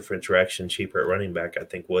going in a different direction, cheaper at running back, I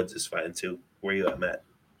think Woods is fine too. Where you at, Matt?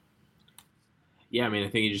 Yeah, I mean, I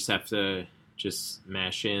think you just have to just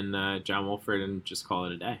mash in John Wolford and just call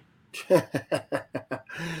it a day.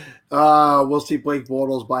 We'll see Blake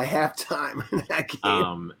Bortles by halftime in that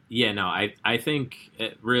game. I think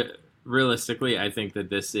realistically, I think that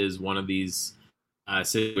this is one of these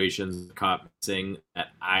situations caught missing that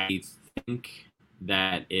I think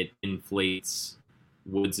that it inflates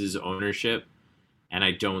Woods' ownership, and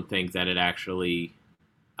I don't think that it actually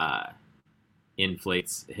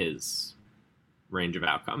inflates his range of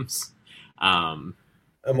outcomes. I'm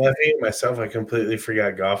laughing at myself. I completely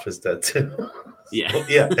forgot Goff is dead too. Yeah.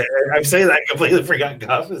 Yeah. I'm saying that I completely forgot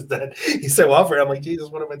Goff is dead. He said Wolford. I'm like, Jesus,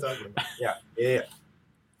 what am I talking about? Yeah.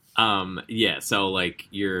 So like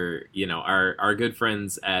our good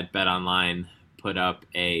friends at BetOnline put up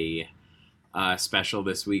a special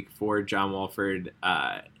this week for John Wolford,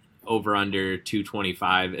 over under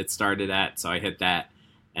 225 it started at, so I hit that,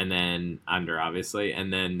 and then under, obviously,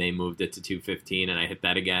 and then they moved it to 215 and I hit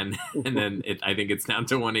that again, and then I think it's down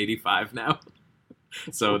to 185 now.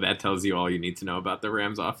 So that tells you all you need to know about the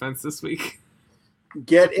Rams offense this week.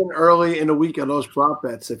 Get in early in the week on those prop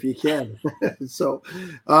bets if you can. So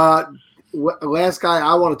last guy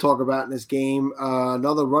I want to talk about in this game,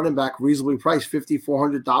 another running back reasonably priced,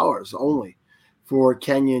 $5,400 only for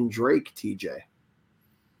Kenyon Drake, TJ.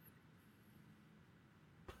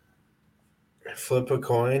 Flip a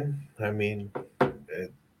coin. I mean,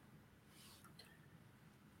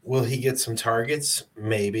 will he get some targets?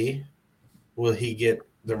 Maybe. Will he get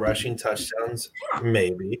the rushing touchdowns?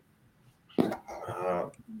 Maybe.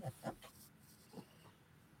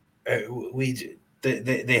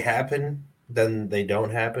 They happen, then they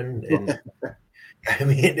don't happen, and I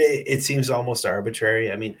mean, it seems almost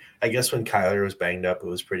arbitrary. I mean, I guess when Kyler was banged up, it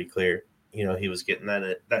was pretty clear, he was getting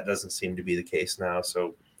that. That doesn't seem to be the case now.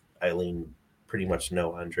 So I lean pretty much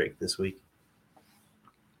no on Drake this week.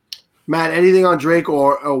 Matt, anything on Drake,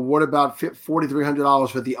 or what about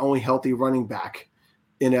 $4,300 for the only healthy running back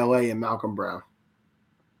in LA and Malcolm Brown?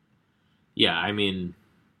 Yeah, I mean,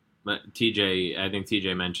 TJ, I think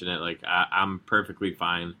TJ mentioned it. Like, I'm perfectly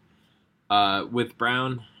fine with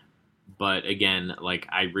Brown. But again, like,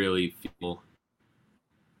 I really feel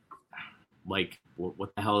like,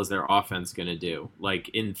 what the hell is their offense going to do? Like,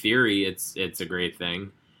 in theory, it's a great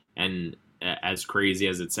thing. And as crazy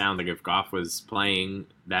as it sounds, like, if Goff was playing,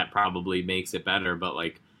 that probably makes it better. But,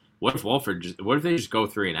 like, what if they just go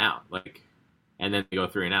 3 and out? Like, and then they go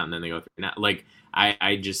 3 and out, and then they go 3 and out. Like,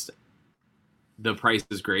 I just, the price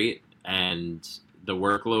is great, and the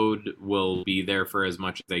workload will be there for as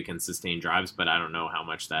much as they can sustain drives, but I don't know how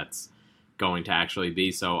much that's going to actually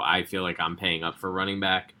be. So I feel like I'm paying up for running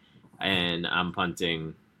back, and I'm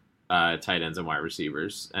punting tight ends and wide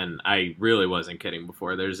receivers. And I really wasn't kidding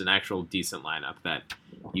before. There's an actual decent lineup that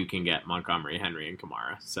you can get Montgomery, Henry, and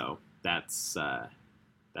Kamara. So that's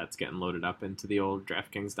getting loaded up into the old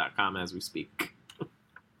DraftKings.com as we speak.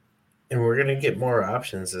 And we're gonna get more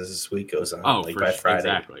options as this week goes on. Oh, by Friday,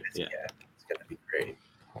 exactly. Yeah, it's gonna be great.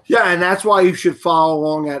 Yeah, and that's why you should follow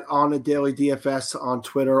along at On the Daily DFS on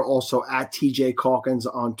Twitter, also at TJ Calkins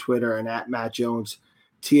on Twitter, and at Matt Jones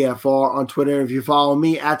TFR on Twitter. If you follow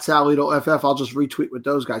me at SallyFF, I'll just retweet what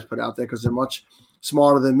those guys put out there because they're much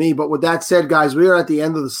smarter than me. But with that said, guys, we are at the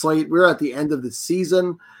end of the slate. We're at the end of the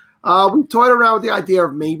season. We toyed around with the idea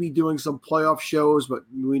of maybe doing some playoff shows, but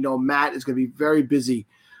we know Matt is going to be very busy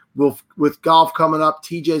with golf coming up.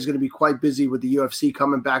 TJ is going to be quite busy with the UFC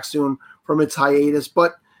coming back soon from its hiatus.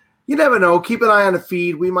 But you never know. Keep an eye on the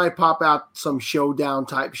feed. We might pop out some showdown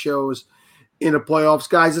type shows in the playoffs.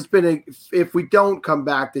 Guys, if we don't come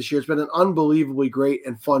back this year, it's been an unbelievably great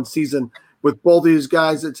and fun season with both of these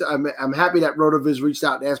guys. I'm happy that RotoViz reached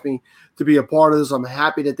out and asked me to be a part of this. I'm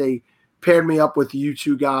happy that they paired me up with you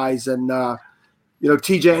two guys. And,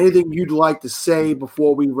 TJ, anything you'd like to say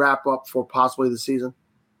before we wrap up for possibly the season?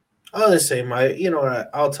 Oh, the same.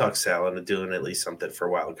 I'll talk Sal into doing at least something for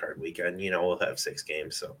Wild Card Weekend. We'll have 6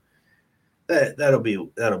 games, so that'll be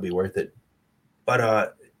worth it.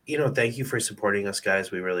 But thank you for supporting us,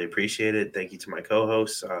 guys. We really appreciate it. Thank you to my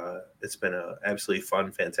co-hosts. It's been an absolutely fun,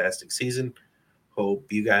 fantastic season. Hope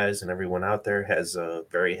you guys and everyone out there has a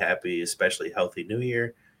very happy, especially healthy New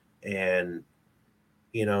Year. And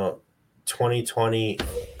 2020,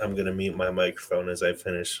 I'm gonna mute my microphone as I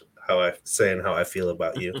finish how I feel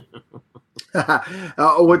about you.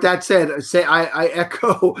 With that said, I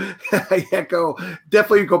echo.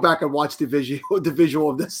 Definitely go back and watch the visual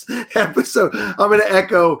of this episode. I'm going to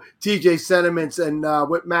echo TJ's sentiments, and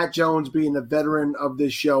with Matt Jones being the veteran of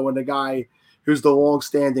this show and the guy who's the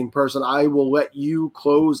long-standing person, I will let you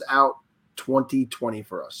close out 2020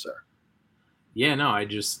 for us, sir. Yeah, no, I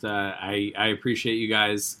just I appreciate you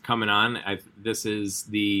guys coming on. This is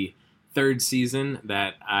the 3rd season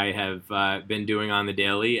that I have been doing on the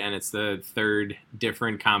daily, and it's the 3rd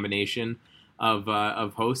different combination of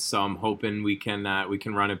hosts. So I'm hoping we can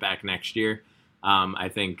run it back next year. I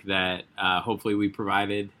think that hopefully we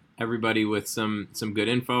provided everybody with some good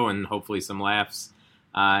info and hopefully some laughs,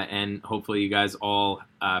 and hopefully you guys all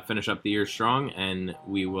finish up the year strong. And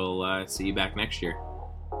we will see you back next year.